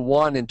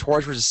 2-1 in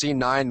Torch versus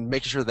C9,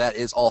 making sure that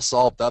is all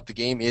solved up. The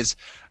game is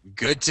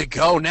good to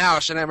go now.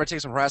 Shenheimer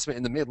takes some harassment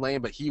in the mid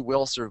lane, but he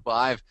will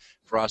survive.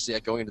 Frosty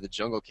going into the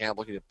jungle camp,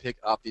 looking to pick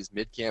up these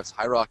mid camps.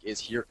 Hyrock is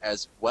here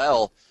as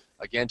well.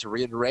 Again, to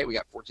reiterate, we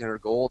got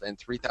 1,400 gold and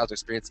 3,000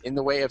 experience in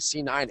the way of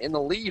C9 in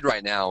the lead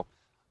right now,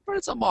 but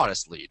it's a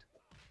modest lead.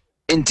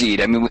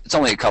 Indeed. I mean, it's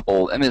only a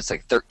couple. I mean, it's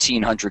like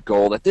 1,300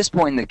 gold. At this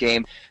point in the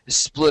game,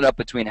 split up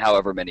between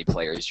however many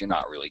players, you're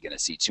not really going to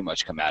see too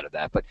much come out of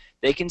that. But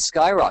they can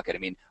skyrocket. I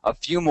mean, a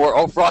few more.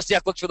 Oh,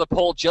 Frostyak looks for the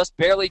pole. Just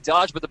barely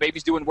dodged, but the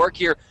baby's doing work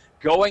here.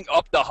 Going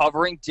up the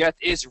hovering. Death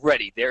is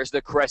ready. There's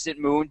the crescent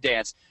moon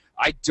dance.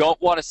 I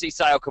don't want to see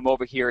Sayo come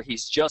over here.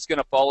 He's just going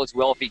to fall as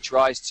well if he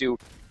tries to.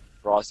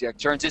 Frostyak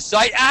turns his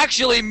sight,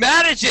 actually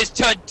manages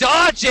to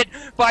dodge it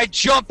by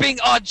jumping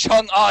on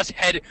Chung-Ah's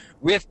head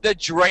with the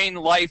drain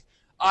life.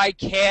 I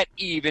can't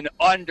even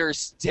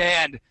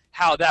understand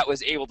how that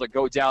was able to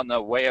go down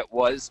the way it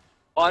was.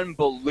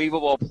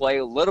 Unbelievable play,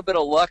 a little bit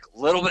of luck, a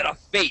little bit of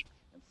fate,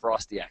 and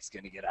Frostyak's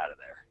going to get out of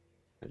there.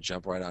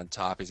 Jump right on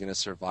top. He's going to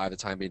survive the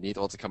time beneath.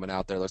 Ulti coming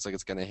out there. Looks like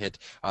it's going to hit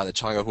the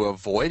Chongo, who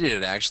avoided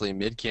it, actually.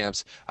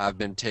 Mid-camps have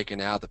been taken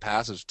out. The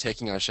passive's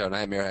taking on Shadow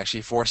Nightmare,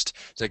 actually forced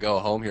to go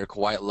home here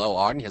quite low.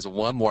 Ogni has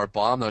one more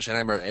bomb, though. Shadow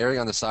Nightmare erring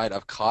on the side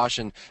of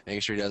caution,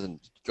 making sure he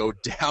doesn't go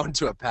down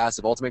to a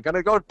passive ultimate. Going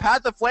to go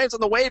Path of Flames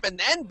on the wave and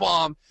then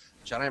bomb.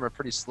 Shadow Nightmare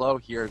pretty slow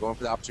here, going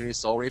for the opportunity.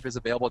 Soul Reap is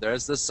available.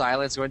 There's the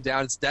silence going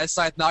down. It's Death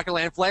Scythe not going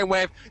to land. Flame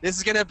Wave. This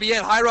is going to be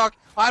it. High Rock.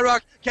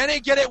 Can he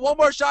get it? One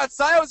more shot.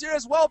 Sayo's here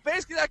as well.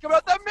 Basically, that coming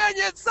out. The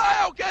minions.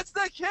 Sayo gets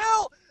the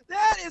kill.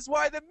 That is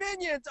why the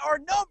minions are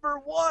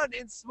 #1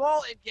 in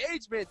small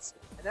engagements.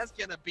 And that's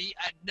going to be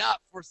enough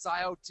for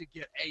Sayo to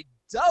get a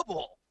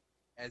double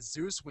as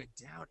Zeus went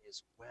down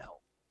as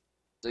well.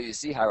 So you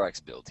see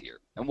HyperX build here.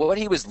 And what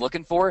he was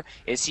looking for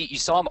is you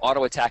saw him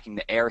auto-attacking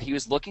the air. He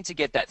was looking to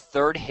get that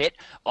third hit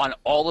on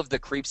all of the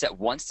creeps at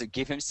once to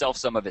give himself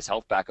some of his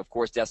health back. Of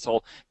course, Death's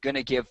Toll going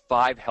to give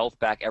 5 health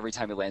back every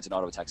time he lands an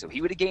auto-attack. So he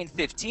would have gained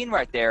 15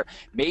 right there,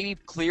 maybe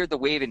cleared the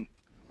wave and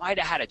might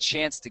have had a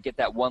chance to get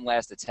that one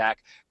last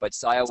attack, but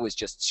Sayo was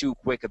just too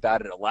quick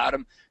about it. Allowed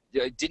him,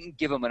 didn't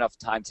give him enough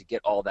time to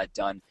get all that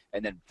done,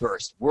 and then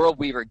burst. World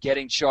Weaver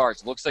getting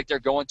charged. Looks like they're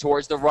going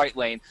towards the right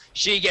lane.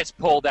 She gets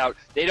pulled out.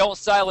 They don't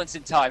silence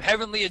in time.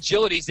 Heavenly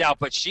Agility's out,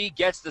 but she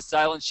gets the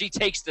silence. She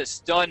takes the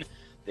stun.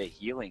 The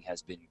healing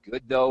has been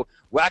good, though.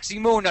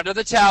 Waxing Moon under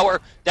the tower.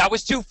 That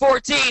was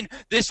 214.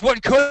 This one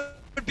could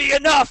be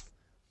enough.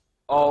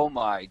 Oh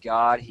my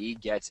god, he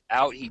gets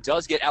out. He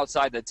does get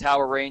outside the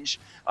tower range.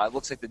 It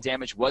looks like the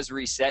damage was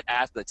reset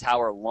at the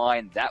tower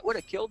line. That would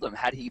have killed him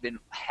had he been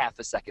half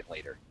a second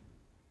later.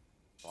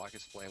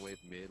 Focus Flame Wave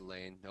mid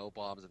lane. No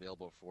bombs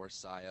available for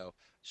Sayo.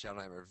 Shadow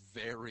Nightmare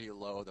very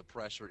low. The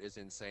pressure is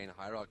insane.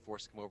 High Rock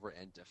forced to come over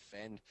and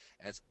defend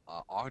as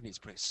Ogni's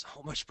putting so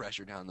much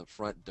pressure down the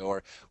front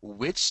door.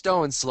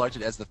 Witchstone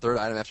selected as the third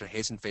item after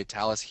Hasten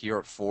Fatalis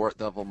here for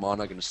the Vamana.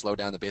 Going to slow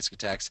down the basic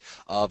attacks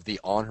of the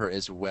On Her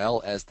as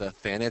well as the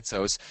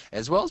Thanatos,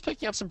 as well as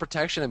picking up some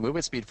protection and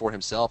movement speed for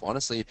himself.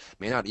 Honestly,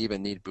 may not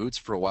even need boots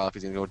for a while if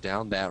he's going to go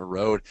down that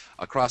road.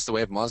 Across the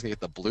way, Vamana's going to get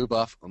the blue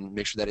buff.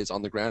 Make sure that is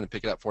on the ground and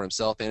pick it up for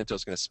himself.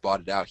 Thanatos going to spot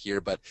it out here,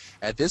 but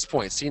at this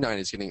point, C9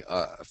 is getting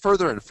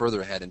further and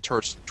further ahead, and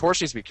Torch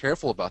needs to be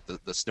careful about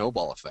the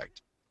snowball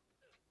effect.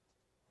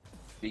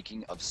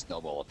 Speaking of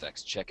snowball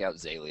effects, check out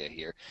Zalia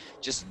here.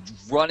 Just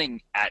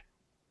running at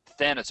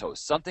Thanatos,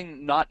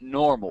 something not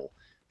normal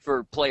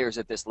for players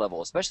at this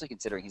level, especially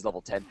considering he's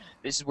level 10.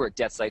 This is where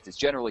Death Scythe is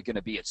generally going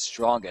to be its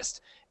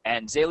strongest,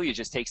 and Zalia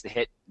just takes the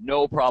hit,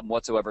 no problem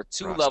whatsoever.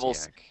 2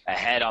 levels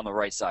ahead on the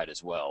right side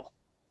as well.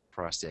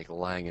 Frostyak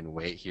lying in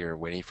wait here,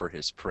 waiting for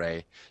his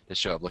prey to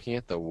show up. Looking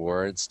at the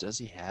wards, does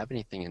he have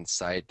anything in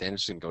sight? Then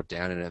just going to go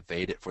down and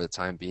evade it for the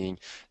time being.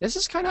 This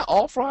is kind of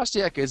all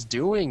Frostyak is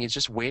doing. He's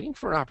just waiting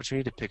for an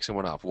opportunity to pick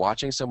someone off,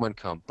 watching someone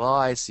come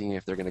by, seeing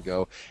if they're going to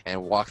go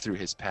and walk through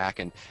his pack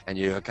and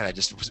you know, kind of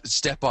just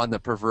step on the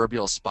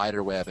proverbial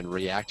spider web and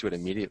react to it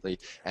immediately.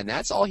 And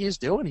that's all he's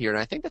doing here. And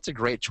I think that's a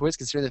great choice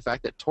considering the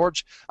fact that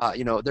Torch,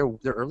 you know, their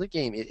early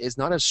game is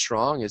not as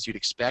strong as you'd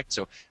expect.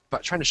 So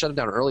but trying to shut him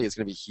down early is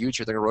going to be huge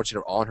here. They're going to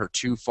rotate On Her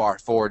too far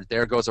forward.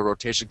 There goes a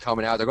rotation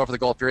coming out. They're going for the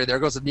Gold Fury. There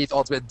goes the Neath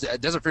ultimate.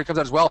 Desert Fury comes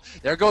out as well.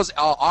 There goes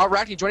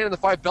Arachne joining in the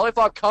fight. Belly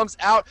Flop comes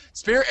out.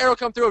 Spirit Arrow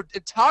come through.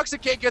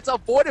 Intoxicate gets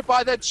avoided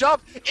by the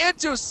jump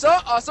into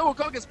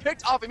Wukong gets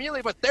picked off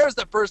immediately, but there's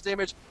the first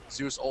damage.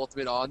 Zeus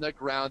ultimate on the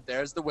ground.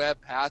 There's the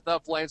web. Path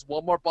of Flames.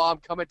 One more bomb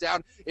coming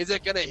down. Is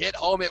it going to hit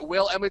home? It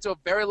will. Emily to a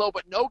very low,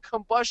 but no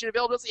combustion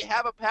available. Does he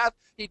have a path?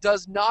 He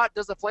does not.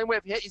 Does the Flame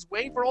Wave hit? He's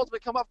waiting for ultimate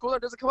to come off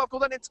cooldown. Does it come off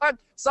cooldown in time?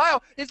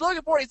 Sayo, he's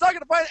looking for it. He's not going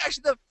to find it.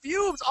 Actually, the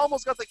Fumes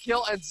almost got the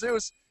kill, and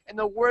Zeus in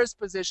the worst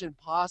position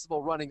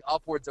possible, running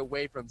upwards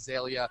away from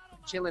Zalia,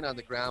 chilling on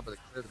the ground, but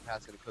the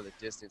path's going to clear the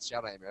distance.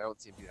 Shadow Nightmare, I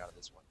don't see him getting out of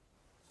this one.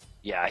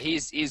 Yeah,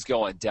 he's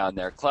going down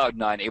there.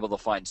 Cloud9 able to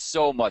find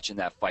so much in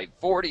that fight.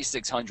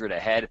 4,600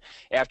 ahead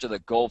after the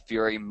Gold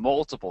Fury,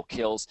 multiple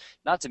kills.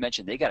 Not to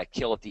mention they got a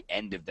kill at the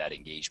end of that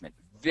engagement.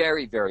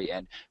 Very, very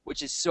end,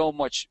 which is so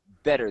much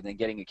better than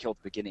getting a kill at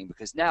the beginning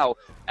because now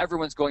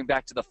everyone's going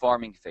back to the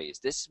farming phase.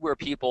 This is where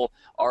people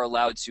are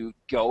allowed to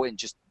go and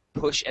just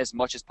push as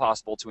much as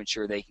possible to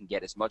ensure they can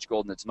get as much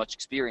gold and as much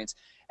experience.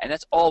 And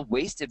that's all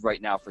wasted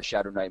right now for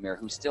Shadow Nightmare,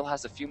 who still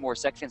has a few more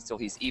seconds till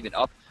he's even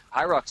up.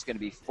 HyperX's going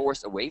to be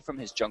forced away from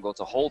his jungle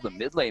to hold the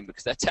mid lane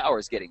because that tower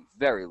is getting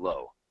very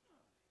low.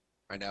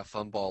 Right now,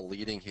 Funball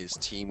leading his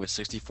team with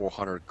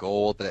 6,400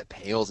 gold, but it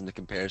pales into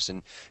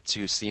comparison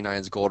to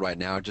C9's gold right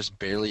now, just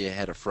barely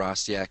ahead of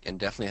Frostiak and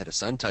definitely ahead of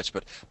Suntouch,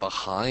 but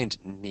behind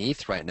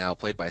Neath right now,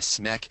 played by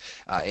Smek.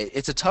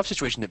 It's a tough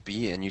situation to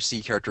be in. You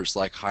see characters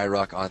like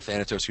Hyrox on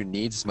Thanatos, who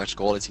needs as much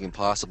gold as he can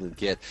possibly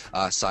get.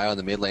 Sia in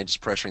the mid lane just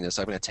pressuring this.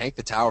 I'm going to tank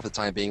the tower for the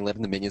time being,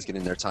 letting the minions get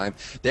in their time.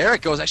 There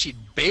it goes, actually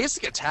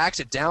basic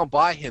attacks it down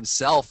by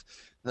himself.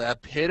 The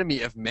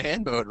epitome of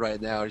man mode right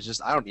now is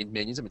just, I don't need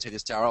minions. I'm going to take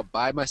this tower out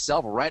by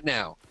myself right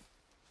now.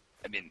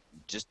 I mean,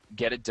 just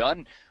get it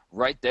done.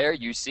 Right there,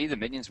 you see the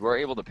minions were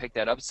able to pick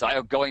that up.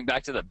 Sayo going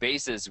back to the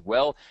base as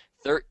well.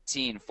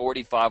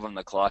 13:45 on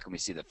the clock, and we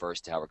see the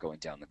first tower going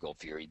down. The Gold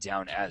Fury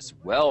down as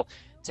well.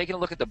 Taking a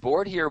look at the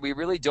board here, we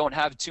really don't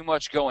have too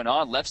much going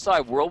on. Left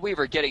side,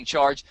 Worldweaver getting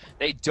charged.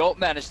 They don't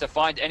manage to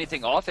find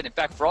anything off it. In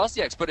fact,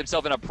 Frostiak's put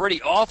himself in a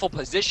pretty awful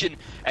position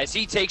as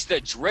he takes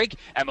the drink.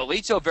 And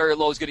Melito very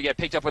low is going to get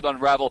picked up with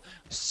Unravel.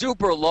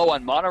 Super low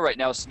on mana right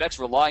now. Smek's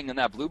relying on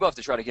that blue buff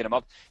to try to get him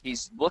up.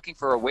 He's looking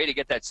for a way to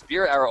get that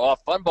spear arrow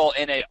off. Funball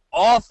in an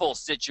awful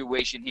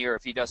situation here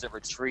if he doesn't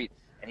retreat.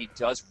 And he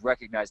does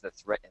recognize the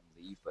threat and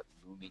leave, but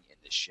looming in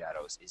the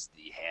shadows is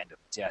the hand of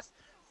death.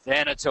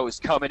 Thanatos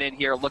coming in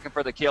here looking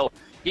for the kill.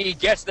 He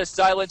gets the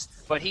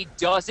silence, but he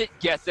doesn't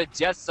get the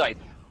death sight.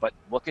 But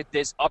look at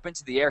this, up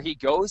into the air he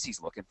goes. He's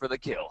looking for the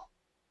kill.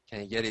 Can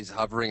he get? He's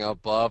hovering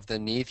above the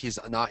Neath. He's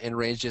not in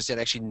range just yet.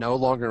 Actually, no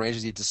longer in range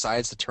as he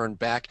decides to turn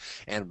back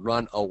and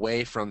run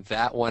away from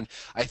that one.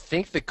 I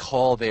think the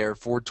call there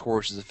for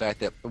Torch is the fact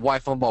that why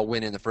Funball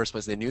win in the first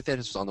place. They knew that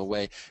this was on the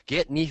way.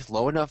 Get Neath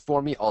low enough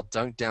for me. I'll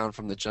dunk down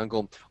from the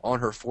jungle on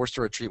her, forced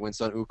to retreat when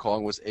Sun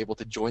Wukong was able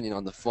to join in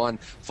on the fun.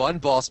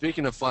 Funball,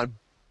 speaking of fun,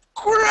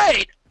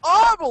 great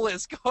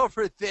obelisk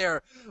over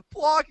there,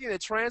 blocking the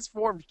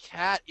transformed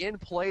cat in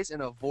place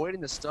and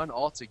avoiding the stun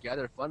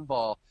altogether.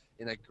 Funball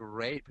in a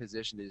great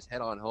position to just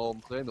head on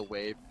home, clearing the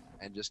wave,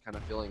 and just kind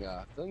of feeling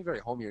very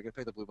homey. You're going to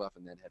pick the blue buff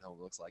and then head home.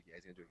 It looks like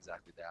he's going to do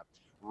exactly that.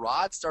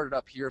 Rod started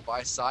up here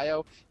by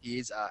Sayo.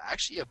 He's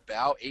actually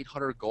about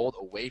 800 gold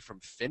away from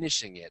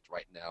finishing it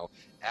right now.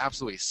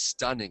 Absolutely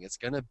stunning. It's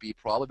going to be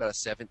probably about a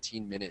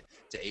 17-minute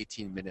to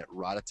 18-minute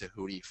Rada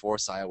Tahuti for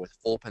Sayo with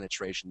full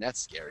penetration. That's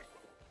scary.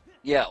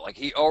 Yeah, like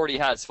he already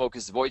has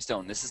Focused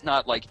Voidstone. This is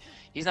not like,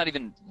 he's not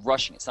even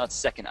rushing. It's not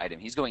second item.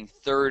 He's going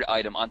third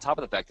item on top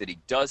of the fact that he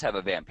does have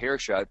a Vampiric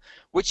Shroud,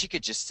 which he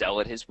could just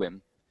sell at his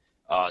whim.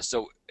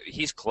 So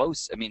he's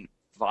close. I mean,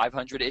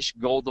 500-ish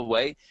gold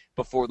away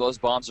before those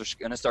bombs are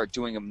going to start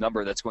doing a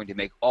number that's going to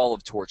make all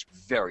of Torch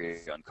very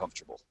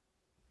uncomfortable.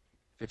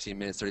 15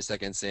 minutes, 30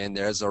 seconds in.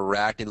 There's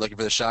Arachne looking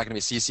for the shot. Going to be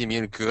CC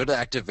immune. Good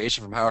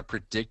activation from Howard,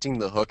 predicting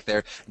the hook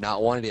there,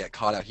 not wanting to get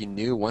caught out. He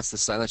knew once the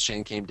silence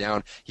chain came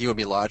down, he would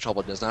be in a lot of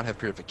trouble. Does not have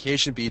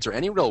purification beads or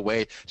any real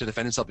way to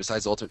defend himself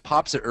besides ultimate.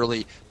 Pops it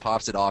early,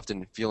 pops it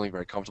often, feeling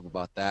very comfortable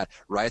about that.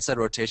 Right side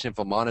rotation,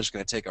 Vomana is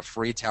going to take a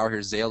free tower here.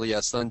 Zalia,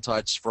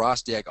 Suntouch,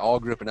 Frostiak all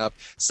grouping up.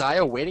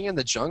 Sayo waiting in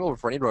the jungle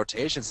for any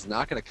rotations is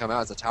not going to come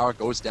out as the tower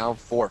goes down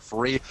for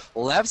free.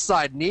 Left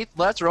side, Neath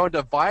left her own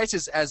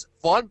devices as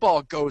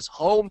Funball goes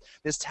home.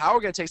 This tower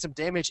going to take some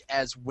damage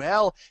as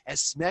well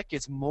as Smek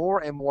gets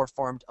more and more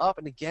farmed up.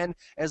 And again,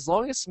 as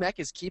long as Smek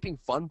is keeping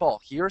Funball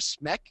here,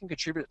 Smek can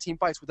contribute to team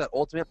fights with that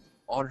ultimate.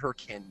 On her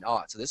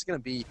cannot. So this is going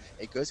to be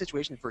a good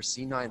situation for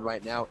C9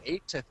 right now.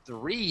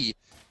 8-3.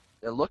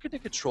 They're looking to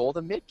control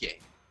the mid game.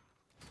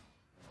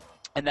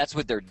 And that's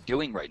what they're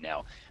doing right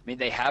now. I mean,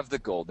 they have the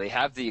gold, they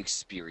have the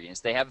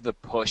experience, they have the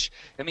push.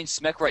 I mean,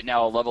 Smek right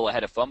now, a level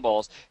ahead of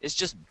Funballs, is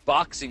just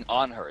boxing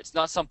on her. It's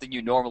not something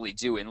you normally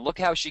do. And look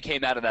how she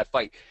came out of that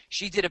fight.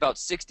 She did about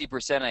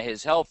 60% of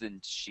his health,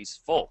 and she's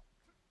full.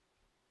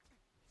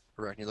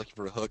 Arachne looking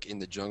for a hook in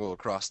the jungle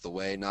across the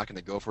way. Not going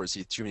to go for it.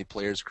 See too many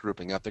players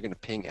grouping up. They're going to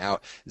ping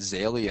out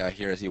Zalia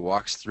here as he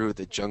walks through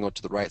the jungle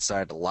to the right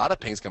side. A lot of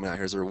pings coming out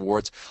here as the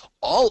rewards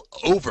all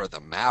over the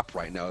map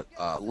right now.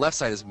 Left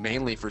side is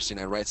mainly for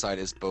C9. Right side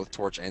is both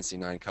Torch and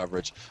C9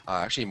 coverage.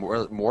 Actually,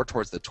 more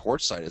towards the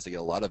Torch side as they get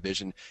a lot of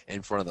vision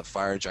in front of the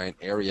Fire Giant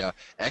area.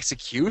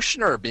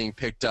 Executioner being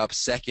picked up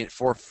second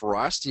for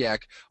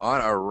Frostiak on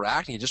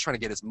Arachne. Just trying to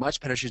get as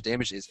much penetration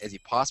damage as he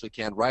possibly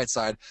can. Right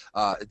side,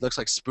 it looks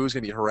like Spoo's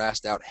going to be harassed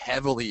out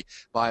heavily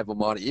by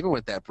Vomana, even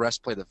with that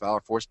breastplate of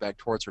Valor forced back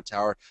towards her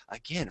tower.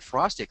 Again,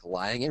 Frostiak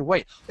lying in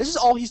wait. This is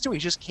all he's doing.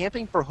 He's just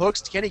camping for hooks.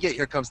 Can he get?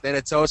 Here comes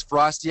Thanatos.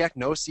 Frostiak,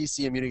 no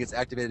CC immunity gets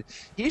activated.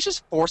 He's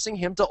just forcing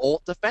him to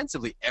ult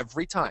defensively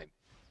every time.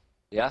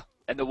 Yeah,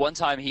 and the one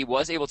time he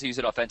was able to use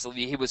it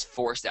offensively, he was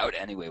forced out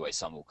anyway by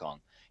Sun Wukong.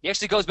 He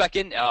actually goes back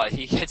in.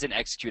 He gets an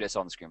execute. I saw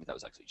on the screen, but that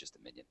was actually just a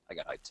minion. I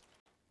got hyped.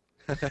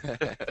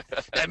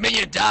 That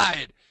minion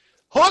died.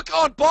 Hook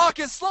on Bach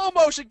in slow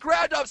motion,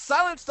 grabbed up,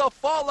 silence to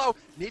follow.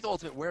 Neath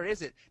ultimate, where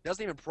is it?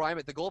 Doesn't even prime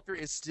it. The Gold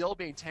Fury is still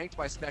being tanked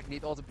by Spec.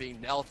 Neath ultimate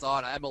being knelt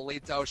on.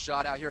 Emilito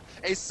shot out here.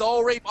 A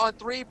Soul Reap on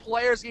 3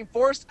 players getting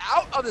forced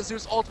out of the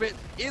Zeus ultimate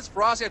is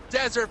Frosty. A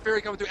Desert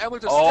Fury coming through.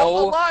 Emilito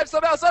still alive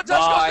somehow. Suntouch goes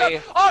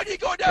down. Oh, he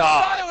going down.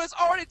 Sayo is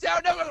already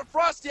down. Now we're going to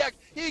Frostiak.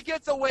 He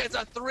gets away. It's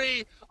a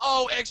 3-0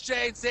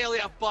 exchange.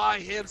 Zalia by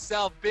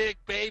himself. Big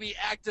baby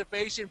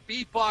activation.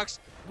 Beatbox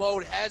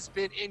mode has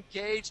been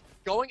engaged.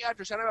 Going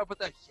after Shadow, but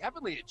the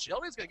Heavenly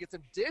Agility is going to get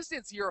some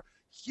distance here.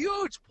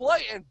 Huge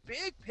play and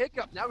big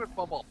pickup. Now with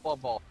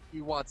Fumble.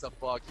 He wants a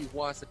bug. He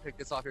wants to pick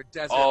this off here.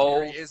 Desert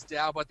Fury is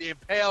down, but the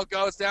Impale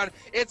goes down.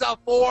 It's a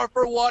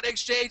 4-for-1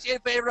 exchange in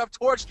favor of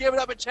Torch. Give it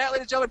up in chat,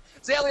 ladies and gentlemen.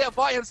 Zalia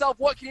by himself.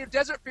 What can you do?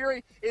 Desert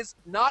Fury is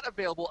not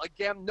available.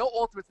 Again, no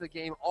ultimates in the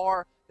game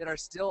that are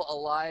still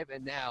alive,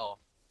 and now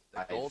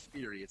the Gold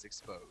Fury is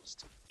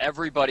exposed.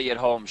 Everybody at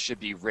home should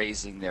be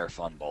raising their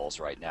fun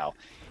balls right now.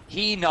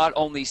 He not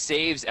only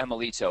saves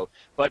Emilito,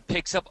 but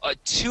picks up a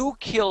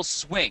 2-kill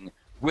swing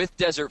with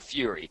Desert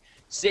Fury,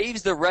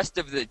 saves the rest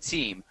of the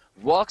team,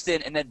 walks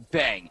in, and then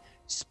bang,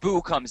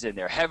 Spoo comes in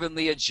there.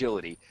 Heavenly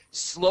Agility,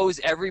 slows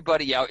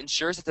everybody out,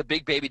 ensures that the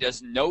big baby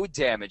does no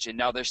damage, and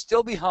now they're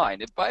still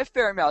behind. If by a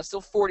fair amount,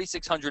 still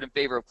 4,600 in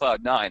favor of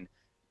Cloud9,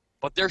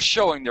 but they're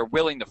showing they're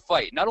willing to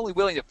fight. Not only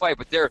willing to fight,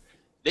 but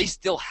they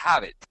still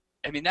have it.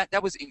 I mean,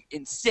 that was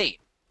insane.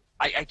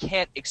 I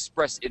can't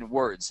express in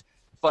words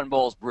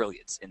Funball's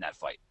brilliance in that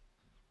fight.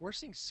 We're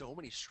seeing so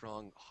many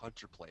strong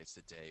Hunter plays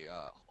today,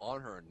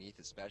 on her and Neath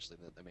especially,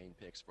 the main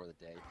picks for the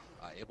day,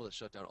 able to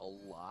shut down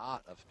a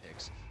lot of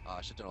picks,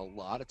 shut down a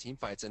lot of team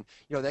fights, and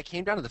that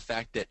came down to the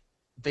fact that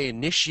they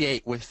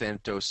initiate with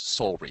Thanatos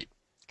Soul Reap.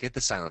 Get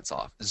the silence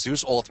off.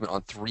 Zeus ultimate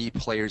on 3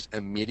 players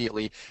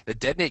immediately. The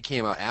detonate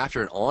came out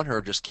after, and on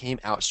her just came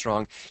out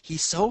strong.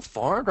 He's so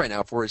farmed right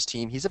now for his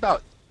team. He's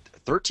about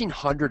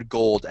 1,300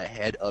 gold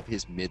ahead of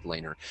his mid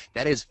laner.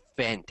 That is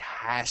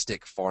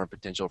fantastic farm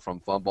potential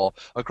from Funball.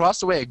 Across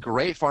the way, a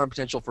great farm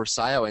potential for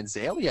Sayo and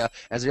Zalia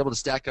as they're able to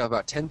stack up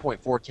about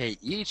 10.4k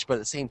each, but at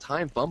the same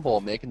time,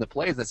 Funball making the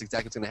plays. That's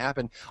exactly what's going to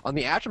happen. On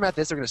the aftermath of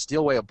this, they're going to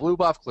steal away a blue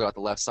buff, clear out the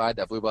left side.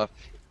 That blue buff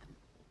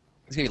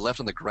is going to be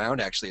left on the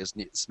ground, actually, as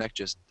Smek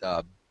just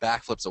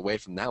backflips away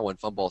from that one.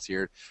 Funball's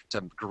here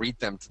to greet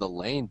them to the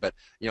lane, but,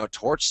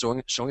 Torch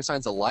showing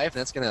signs of life,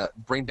 and that's going to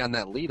bring down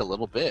that lead a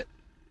little bit.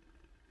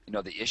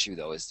 The issue,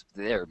 though, is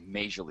they're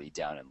majorly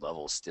down in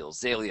levels still.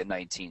 Zalia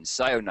 19,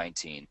 Sayo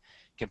 19,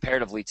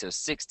 comparatively to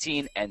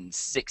 16 and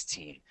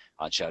 16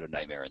 on Shadow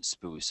Nightmare and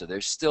Spoo. So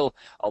there's still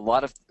a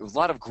lot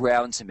of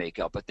ground to make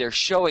up, but they're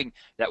showing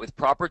that with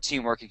proper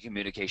teamwork and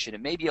communication,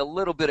 and maybe a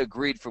little bit of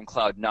greed from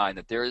Cloud9,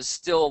 that there is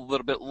still a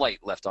little bit light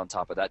left on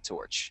top of that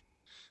torch.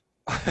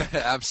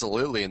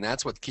 Absolutely, and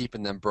that's what's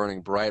keeping them burning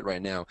bright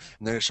right now.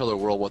 And they're going to show the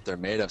world what they're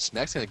made of.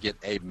 Smek's going to get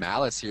a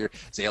Malice here.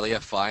 Zalia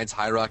finds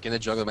High Rock in the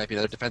jungle. There might be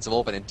another defensive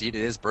ult, but indeed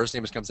it is. Burst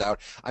damage comes out.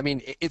 I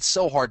mean, it's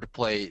so hard to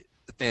play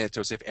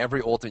Thanatos if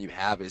every ultimate you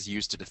have is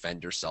used to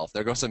defend yourself.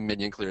 There goes some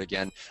minion clear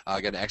again.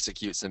 Going to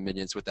execute some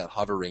minions with that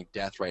hovering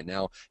death right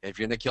now. If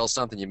you're going to kill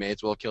something, you may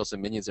as well kill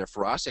some minions there.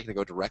 Frosty going to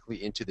go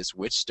directly into this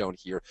Witch Stone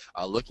here.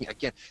 Looking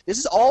again, this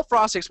is all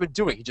Frosty's been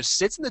doing. He just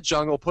sits in the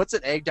jungle, puts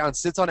an egg down,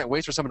 sits on it,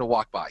 waits for someone to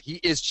walk by. He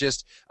is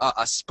just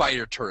a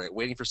spider turret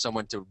waiting for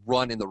someone to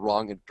run in the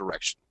wrong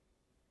direction.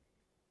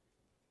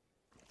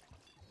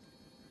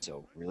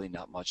 So really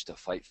not much to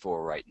fight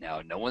for right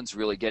now. No one's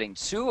really getting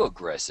too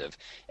aggressive,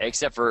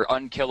 except for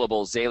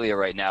unkillable Zalia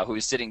right now,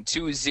 who's sitting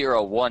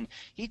 2-0-1.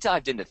 He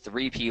dived into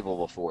 3 people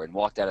before and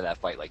walked out of that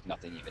fight like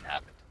nothing even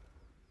happened.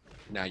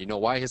 Now you know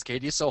why his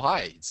KD is so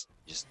high. It's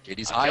just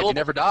KD's high, you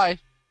never die.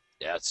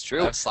 Yeah, it's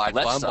true. Left side,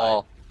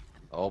 Funball.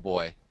 Oh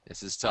boy,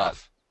 this is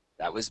tough.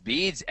 That was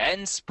Beads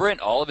and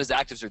Sprint. All of his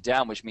actives are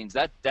down, which means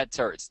that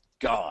turret's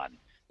gone.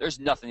 There's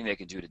nothing they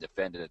can do to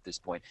defend it at this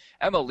point.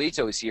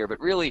 Emilito is here, but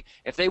really,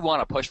 if they want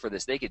to push for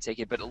this, they could take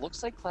it. But it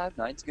looks like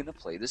Cloud9's going to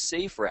play the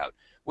safe route,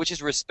 which is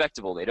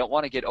respectable. They don't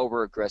want to get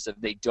over-aggressive.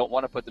 They don't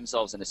want to put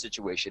themselves in a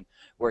situation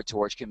where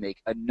Torch can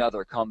make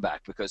another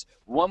comeback, because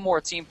one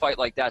more team fight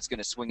like that's going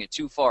to swing it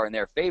too far in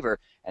their favor,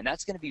 and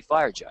that's going to be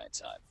Fire Giant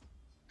time.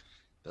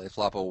 They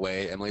flop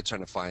away. Emily trying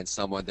to find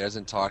someone. There's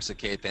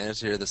Intoxicate.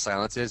 Thanos here. The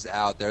silence is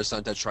out. There's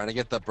Suntouch trying to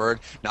get the bird.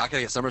 Not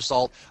going to get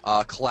Somersault.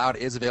 Cloud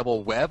is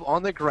available. Web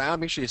on the ground.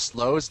 Make sure he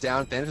slows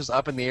down. Thanos is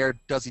up in the air.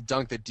 Does he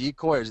dunk the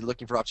decoy, or is he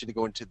looking for opportunity to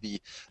go into the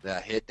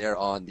hit there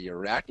on the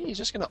Arachne? He's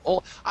just going to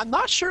ult. I'm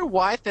not sure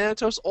why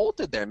Thanatos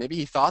ulted there. Maybe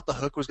he thought the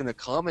hook was going to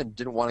come and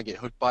didn't want to get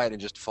hooked by it and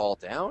just fall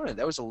down. And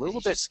that was a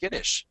little bit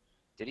skittish.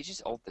 Did he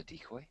just ult the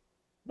decoy?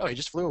 No, he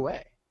just flew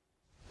away.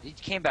 He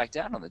came back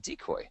down on the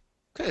decoy.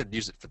 Could have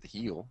used it for the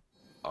heal.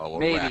 Oh,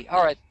 maybe.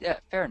 All right. Yeah,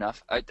 fair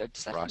enough.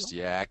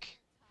 Frostiak.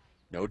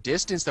 No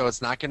distance, though.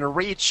 It's not going to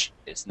reach.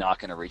 It's not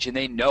going to reach, and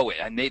they know it.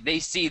 And they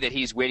see that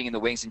he's waiting in the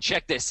wings. And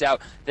check this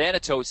out.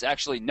 Thanatos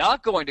actually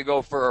not going to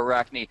go for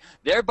Arachne.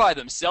 They're by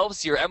themselves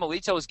here.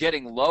 Emilito's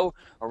getting low.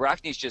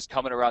 Arachne's just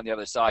coming around the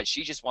other side.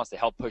 She just wants to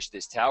help push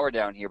this tower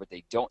down here, but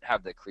they don't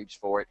have the creeps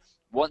for it.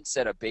 One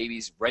set of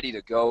babies ready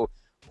to go.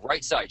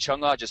 Right side,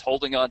 Chang'e just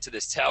holding on to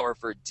this tower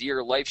for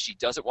dear life. She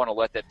doesn't want to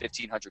let that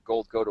 1,500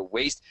 gold go to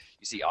waste.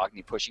 You see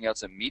Agni pushing out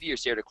some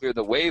meteors here to clear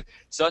the wave.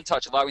 Sun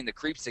Touch allowing the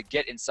creeps to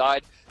get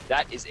inside.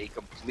 That is a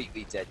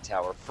completely dead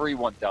tower. Free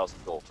 1,000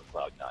 gold for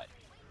Cloud9.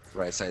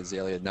 Right side,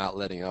 Zalia not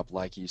letting up,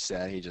 like you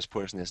said. He just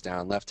pushing this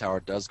down. Left tower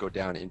does go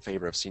down in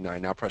favor of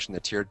C9. Now pressuring the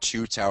tier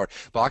 2 tower.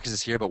 Bacchus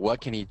is here, but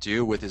what can he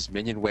do with his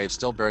minion wave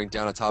still bearing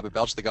down on top of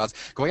Belch the Gods?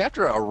 Going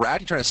after a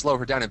Ratty, trying to slow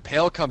her down, and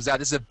Pale comes out.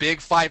 This is a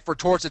big fight for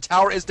Torch. The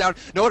tower is down.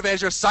 No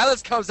advantage there.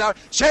 Silence comes out.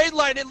 Chain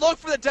line, and look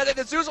for the dead. And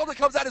the Zeus only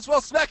comes out as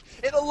well. Smek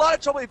in a lot of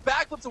trouble. He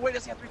backflips away.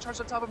 Does he have 3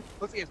 charges on top of him?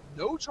 Looks like he has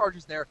no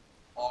charges there.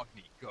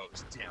 Agni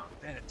goes down.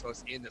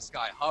 Thanatos in the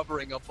sky,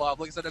 hovering above.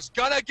 Looks like it's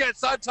gonna get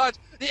Sun Touch.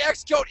 The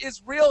X-Coat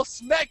is real.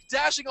 Smek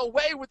dashing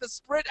away with the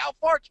sprint. How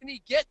far can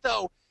he get,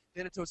 though?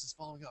 Thanatos is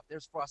following up.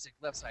 There's Frostic,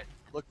 left side.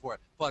 Look for it.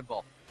 Fun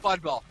ball. Fun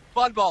ball.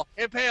 Fun ball.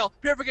 Impale.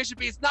 Purification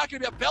Beast. Not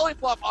gonna be a belly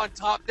flop on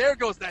top. There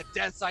goes that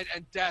death side,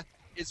 and death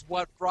is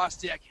what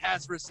Frostiak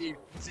has received.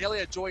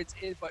 Zalia joins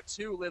in, but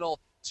too little.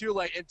 Too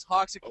late.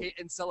 Intoxicate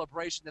in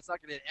celebration. That's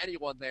not going to hit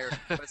anyone there,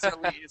 but it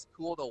certainly is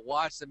cool to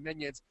watch. The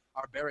minions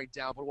are bearing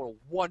down, but what a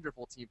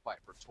wonderful team fight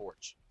for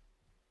Torch.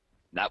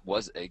 That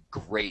was a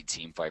great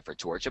team fight for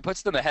Torch. It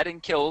puts them ahead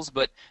in kills,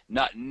 but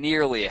not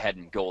nearly ahead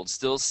in gold.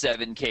 Still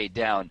 7k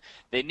down.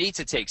 They need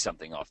to take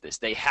something off this.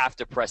 They have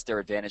to press their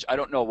advantage. I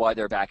don't know why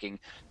they're backing.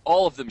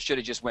 All of them should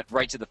have just went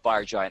right to the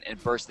Fire Giant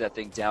and burst that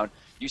thing down.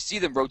 You see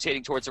them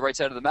rotating towards the right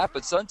side of the map,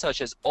 but Suntouch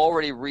has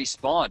already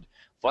respawned.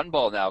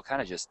 Funball now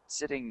kind of just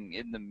sitting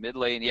in the mid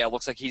lane. Yeah,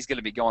 looks like he's going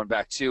to be going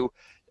back too.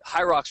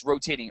 Hyrox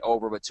rotating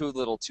over, but too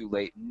little too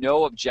late.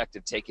 No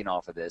objective taken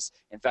off of this.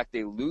 In fact,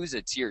 they lose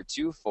a tier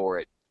 2 for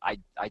it. I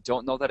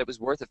don't know that it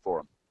was worth it for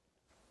him.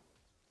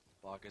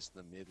 Bacchus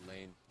in the mid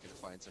lane, going to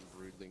find some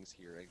broodlings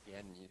here.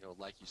 Again, you know,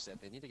 like you said,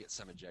 they need to get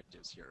some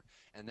objectives here.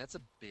 And that's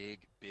a big,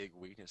 big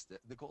weakness.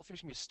 The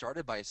Goldfish can be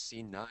started by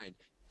C9.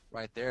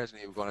 Right there is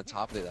going to go on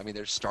top of it. I mean,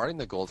 they're starting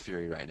the Gold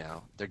Fury right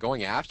now. They're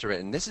going after it,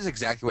 and this is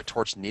exactly what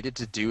Torch needed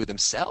to do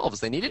themselves.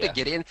 They needed to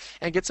get in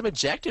and get some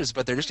objectives,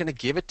 but they're just going to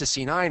give it to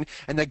C9,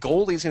 and the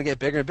goalie is going to get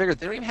bigger and bigger.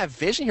 They don't even have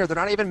vision here. They're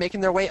not even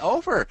making their way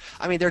over.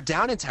 I mean, they're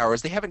down in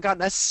towers. They haven't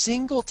gotten a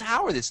single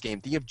tower this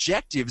game. The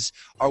objectives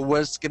are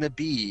what's going to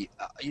be,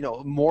 you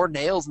know, more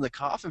nails in the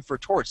coffin for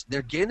Torch.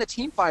 They're getting the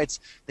team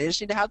fights. They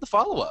just need to have the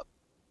follow-up.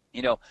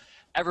 You know,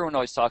 everyone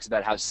always talks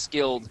about how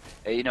skilled,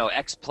 you know,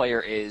 X player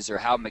is or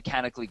how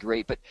mechanically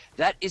great, but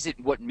that isn't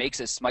what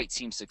makes a Smite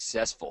team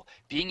successful.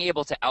 Being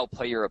able to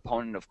outplay your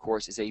opponent, of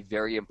course, is a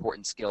very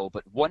important skill,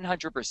 but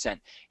 100%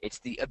 it's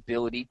the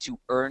ability to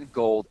earn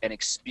gold and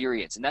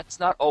experience, and that's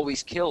not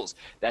always kills.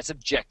 That's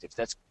objectives,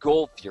 that's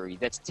Gold Fury,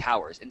 that's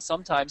towers, and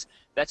sometimes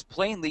that's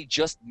plainly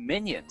just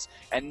minions,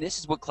 and this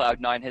is what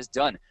Cloud9 has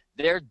done.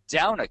 They're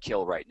down a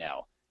kill right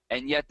now,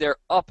 and yet they're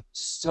up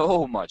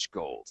so much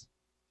gold.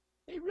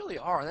 They really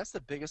are, and that's the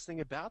biggest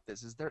thing about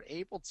this is they're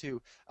able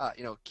to,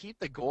 you know, keep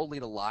the gold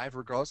lead alive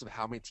regardless of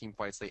how many team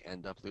fights they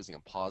end up losing.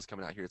 And pause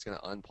coming out here, it's going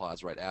to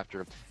unpause right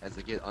after as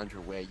they get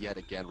underway yet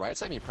again. Right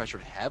side being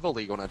pressured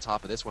heavily going on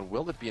top of this one.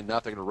 Will it be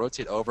enough? They're going to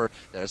rotate over.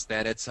 There's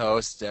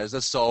Thanatos. There's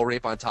a Soul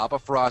Reap on top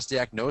of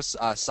Frostiak. No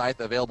Scythe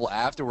available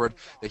afterward.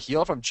 The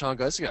heal from Chang'e.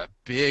 This is a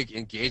big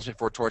engagement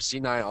for Torch.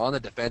 C9 on the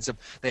defensive.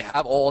 They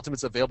have all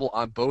ultimates available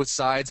on both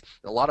sides.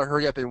 A lot of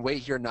hurry up and wait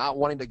here, not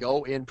wanting to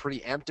go in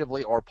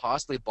preemptively or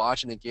possibly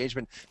botch an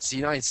engagement.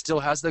 C9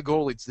 still has the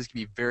goalie, so this can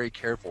be very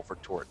careful for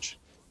Torch.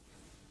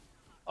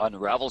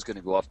 Unravel's going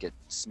to go off, get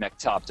Smek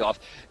topped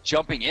off.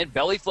 Jumping in,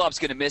 Belly Flop's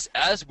going to miss,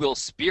 as will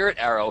Spirit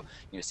Arrow.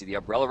 You're going to see the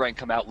Umbrella Rain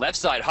come out. Left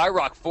side, High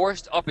Rock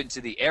forced up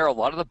into the air. A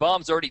lot of the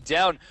bombs already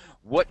down.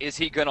 What is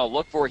he going to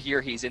look for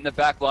here? He's in the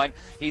back line.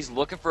 He's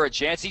looking for a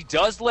chance. He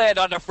does land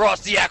on the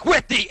Frostiak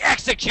with the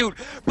execute,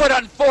 but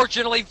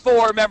unfortunately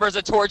 4 members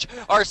of Torch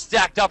are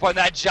stacked up on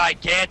that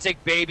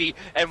gigantic baby,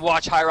 and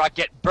watch Hyrock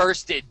get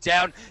bursted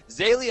down.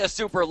 Zalia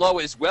super low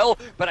as well,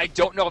 but I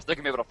don't know if they're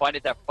going to be able to find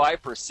it. That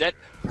 5%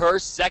 per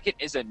second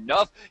is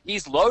enough.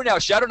 He's low now.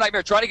 Shadow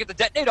Nightmare trying to get the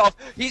detonate off.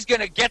 He's going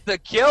to get the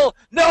kill.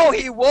 No,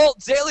 he won't.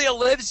 Zalia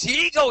lives.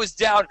 He goes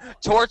down.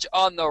 Torch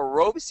on the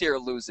ropes here,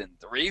 losing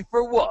 3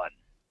 for 1.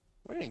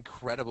 What an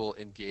incredible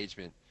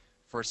engagement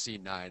for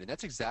C9, and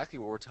that's exactly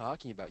what we're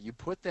talking about. You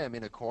put them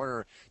in a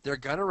corner, they're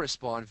going to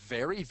respond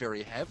very,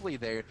 very heavily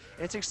there,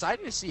 and it's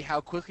exciting to see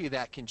how quickly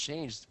that can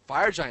change.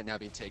 Fire Giant now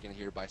being taken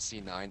here by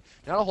C9. Not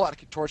a whole lot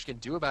Torch can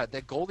do about it.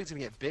 That gold lead's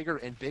going to get bigger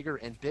and bigger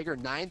and bigger.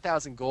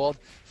 9,000 gold,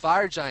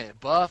 Fire Giant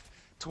buff.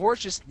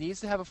 Torch just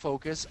needs to have a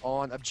focus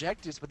on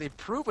objectives, but they've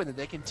proven that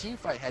they can team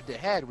fight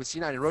head-to-head with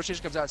C9. And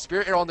rotation comes out,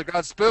 Spirit Arrow on the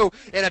ground, Spoo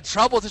in a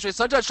trouble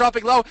situation. Sunjudge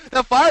dropping low.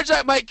 The Fire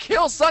Giant might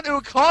kill Sun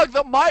Wukong,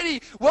 the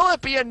Mighty. Will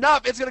it be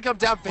enough? It's going to come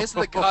down. Fist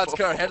of the Gods,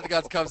 head of the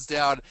Gods comes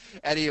down,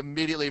 and he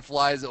immediately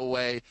flies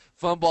away.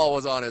 Funball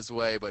was on his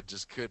way, but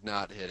just could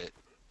not hit it.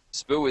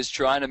 Spoo is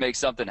trying to make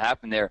something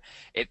happen there.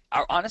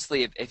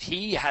 Honestly, if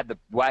he had the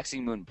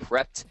Waxing Moon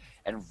prepped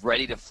and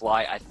ready to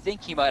fly, I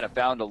think he might have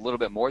found a little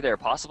bit more there,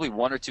 possibly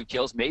 1 or 2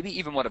 kills, maybe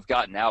even would have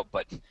gotten out,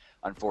 but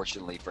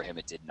unfortunately for him,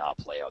 it did not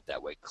play out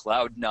that way.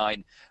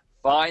 Cloud9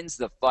 finds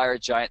the Fire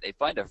Giant. They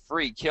find a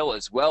free kill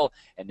as well,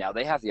 and now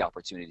they have the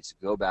opportunity to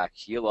go back,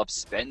 heal up,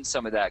 spend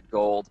some of that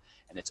gold,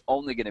 and it's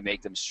only going to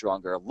make them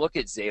stronger. Look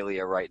at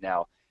Xaylia right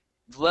now.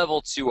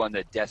 Level 2 on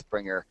the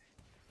Deathbringer.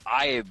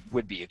 I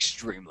would be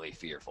extremely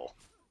fearful.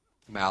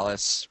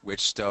 Malice,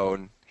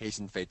 Witchstone,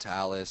 Hasten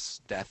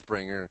Fatalis,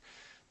 Deathbringer.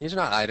 These are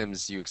not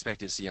items you expect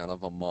to see on a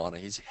Vamana.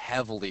 He's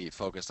heavily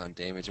focused on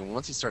damage, and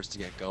once he starts to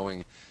get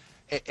going,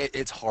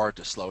 it's hard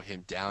to slow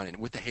him down. And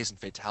with the Hasten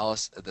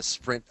Fatalis, the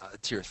Sprint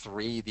Tier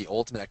 3, the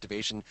ultimate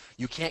activation,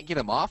 you can't get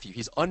him off you.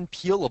 He's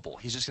unpeelable.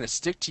 He's just going to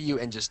stick to you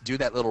and just do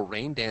that little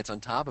rain dance on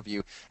top of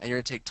you, and you're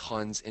going to take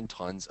tons and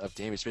tons of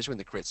damage, especially when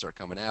the crits start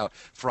coming out.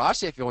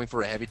 Frosty going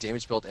for a heavy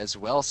damage build as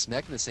well,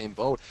 Smek in the same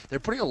boat. They're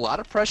putting a lot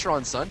of pressure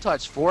on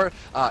Suntouch for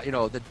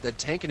the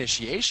tank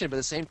initiation, but at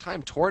the same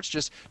time, Torch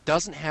just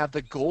doesn't have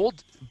the gold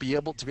to be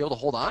able to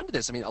hold on to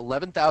this. I mean,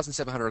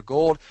 11,700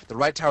 gold. The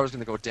right tower is going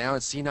to go down.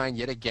 C9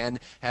 yet again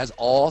has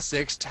all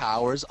 6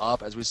 towers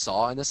up, as we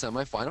saw in the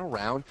semifinal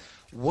round.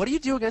 What do you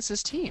do against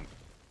this team?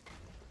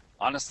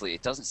 Honestly,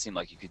 it doesn't seem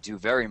like you could do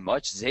very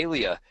much.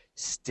 Xaylia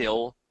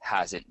still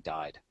hasn't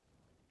died.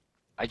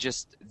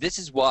 This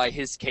is why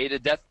his K to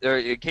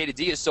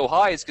D is so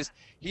high, is because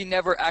he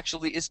never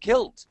actually is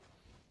killed.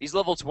 He's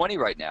level 20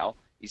 right now.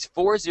 He's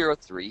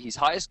 403. He's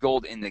highest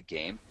gold in the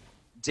game.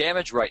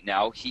 Damage right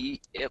now,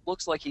 it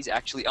looks like he's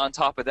actually on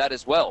top of that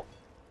as well.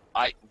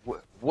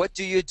 What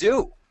do you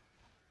do?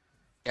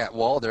 Yeah,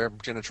 well, they're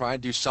going to try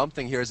and do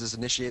something here as this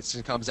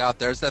initiation comes out.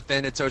 There's the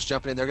Finn and Toast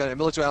jumping in. They're going to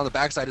Military on the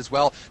backside as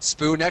well.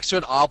 Spoo next to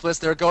an Obelisk.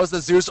 There goes the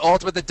Zeus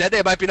ultimate. The Dead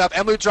Day might be enough.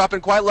 Emily dropping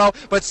quite low,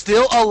 but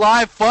still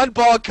alive. Fun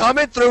ball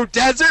coming through.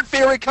 Desert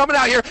Fury coming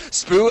out here.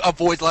 Spoo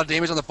avoids a lot of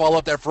damage on the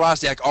follow-up there.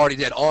 Frostiak already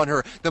dead on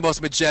her. The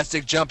most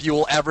majestic jump you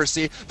will ever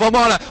see.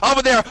 Vamana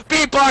over there.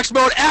 Beatbox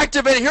mode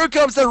activated. Here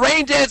comes the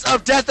rain dance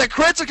of death. The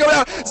crits are coming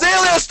out.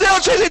 Xaylia still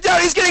chasing down.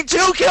 He's getting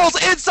 2 kills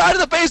inside of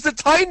the base. The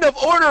Titan of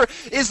Order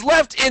is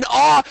left in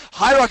awe.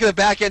 High Rock in the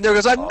back end. There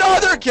goes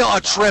another kill.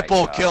 A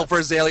triple kill for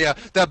Xaylia.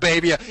 The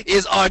baby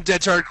is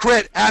undeterred.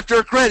 Crit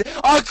after crit.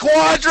 A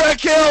quadra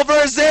kill for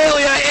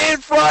Xaylia in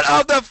front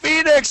of the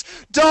Phoenix.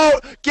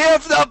 Don't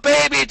give the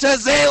baby to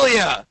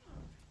Xaylia.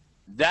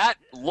 That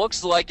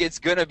looks like it's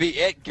gonna be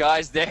it,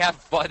 guys. They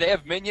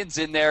have minions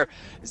in there.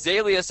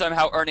 Xaylia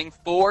somehow earning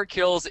 4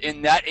 kills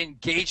in that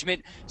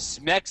engagement.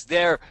 Smek's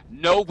there.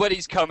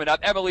 Nobody's coming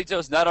up.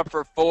 Emilito's not up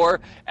for 4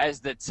 as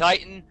the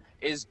Titan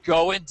is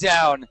going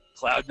down.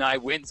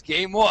 Cloud9 wins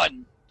game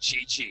 1.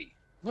 GG.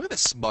 Look at the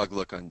smug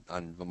look on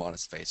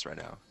Vamana's face right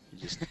now.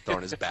 He's just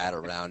throwing his bat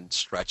around,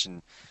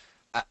 stretching.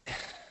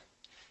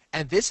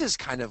 And this is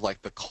kind of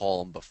like the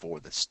calm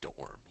before the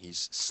storm.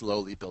 He's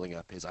slowly building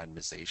up his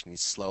itemization. He's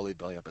slowly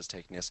building up his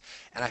takiness.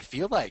 And I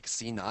feel like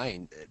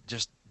C9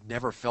 just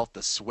never felt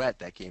the sweat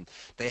that game.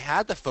 They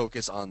had the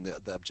focus on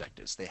the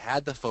objectives. They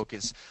had the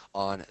focus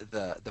on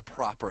the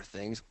proper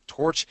things.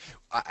 Torch,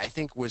 I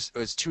think, was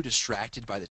too distracted by the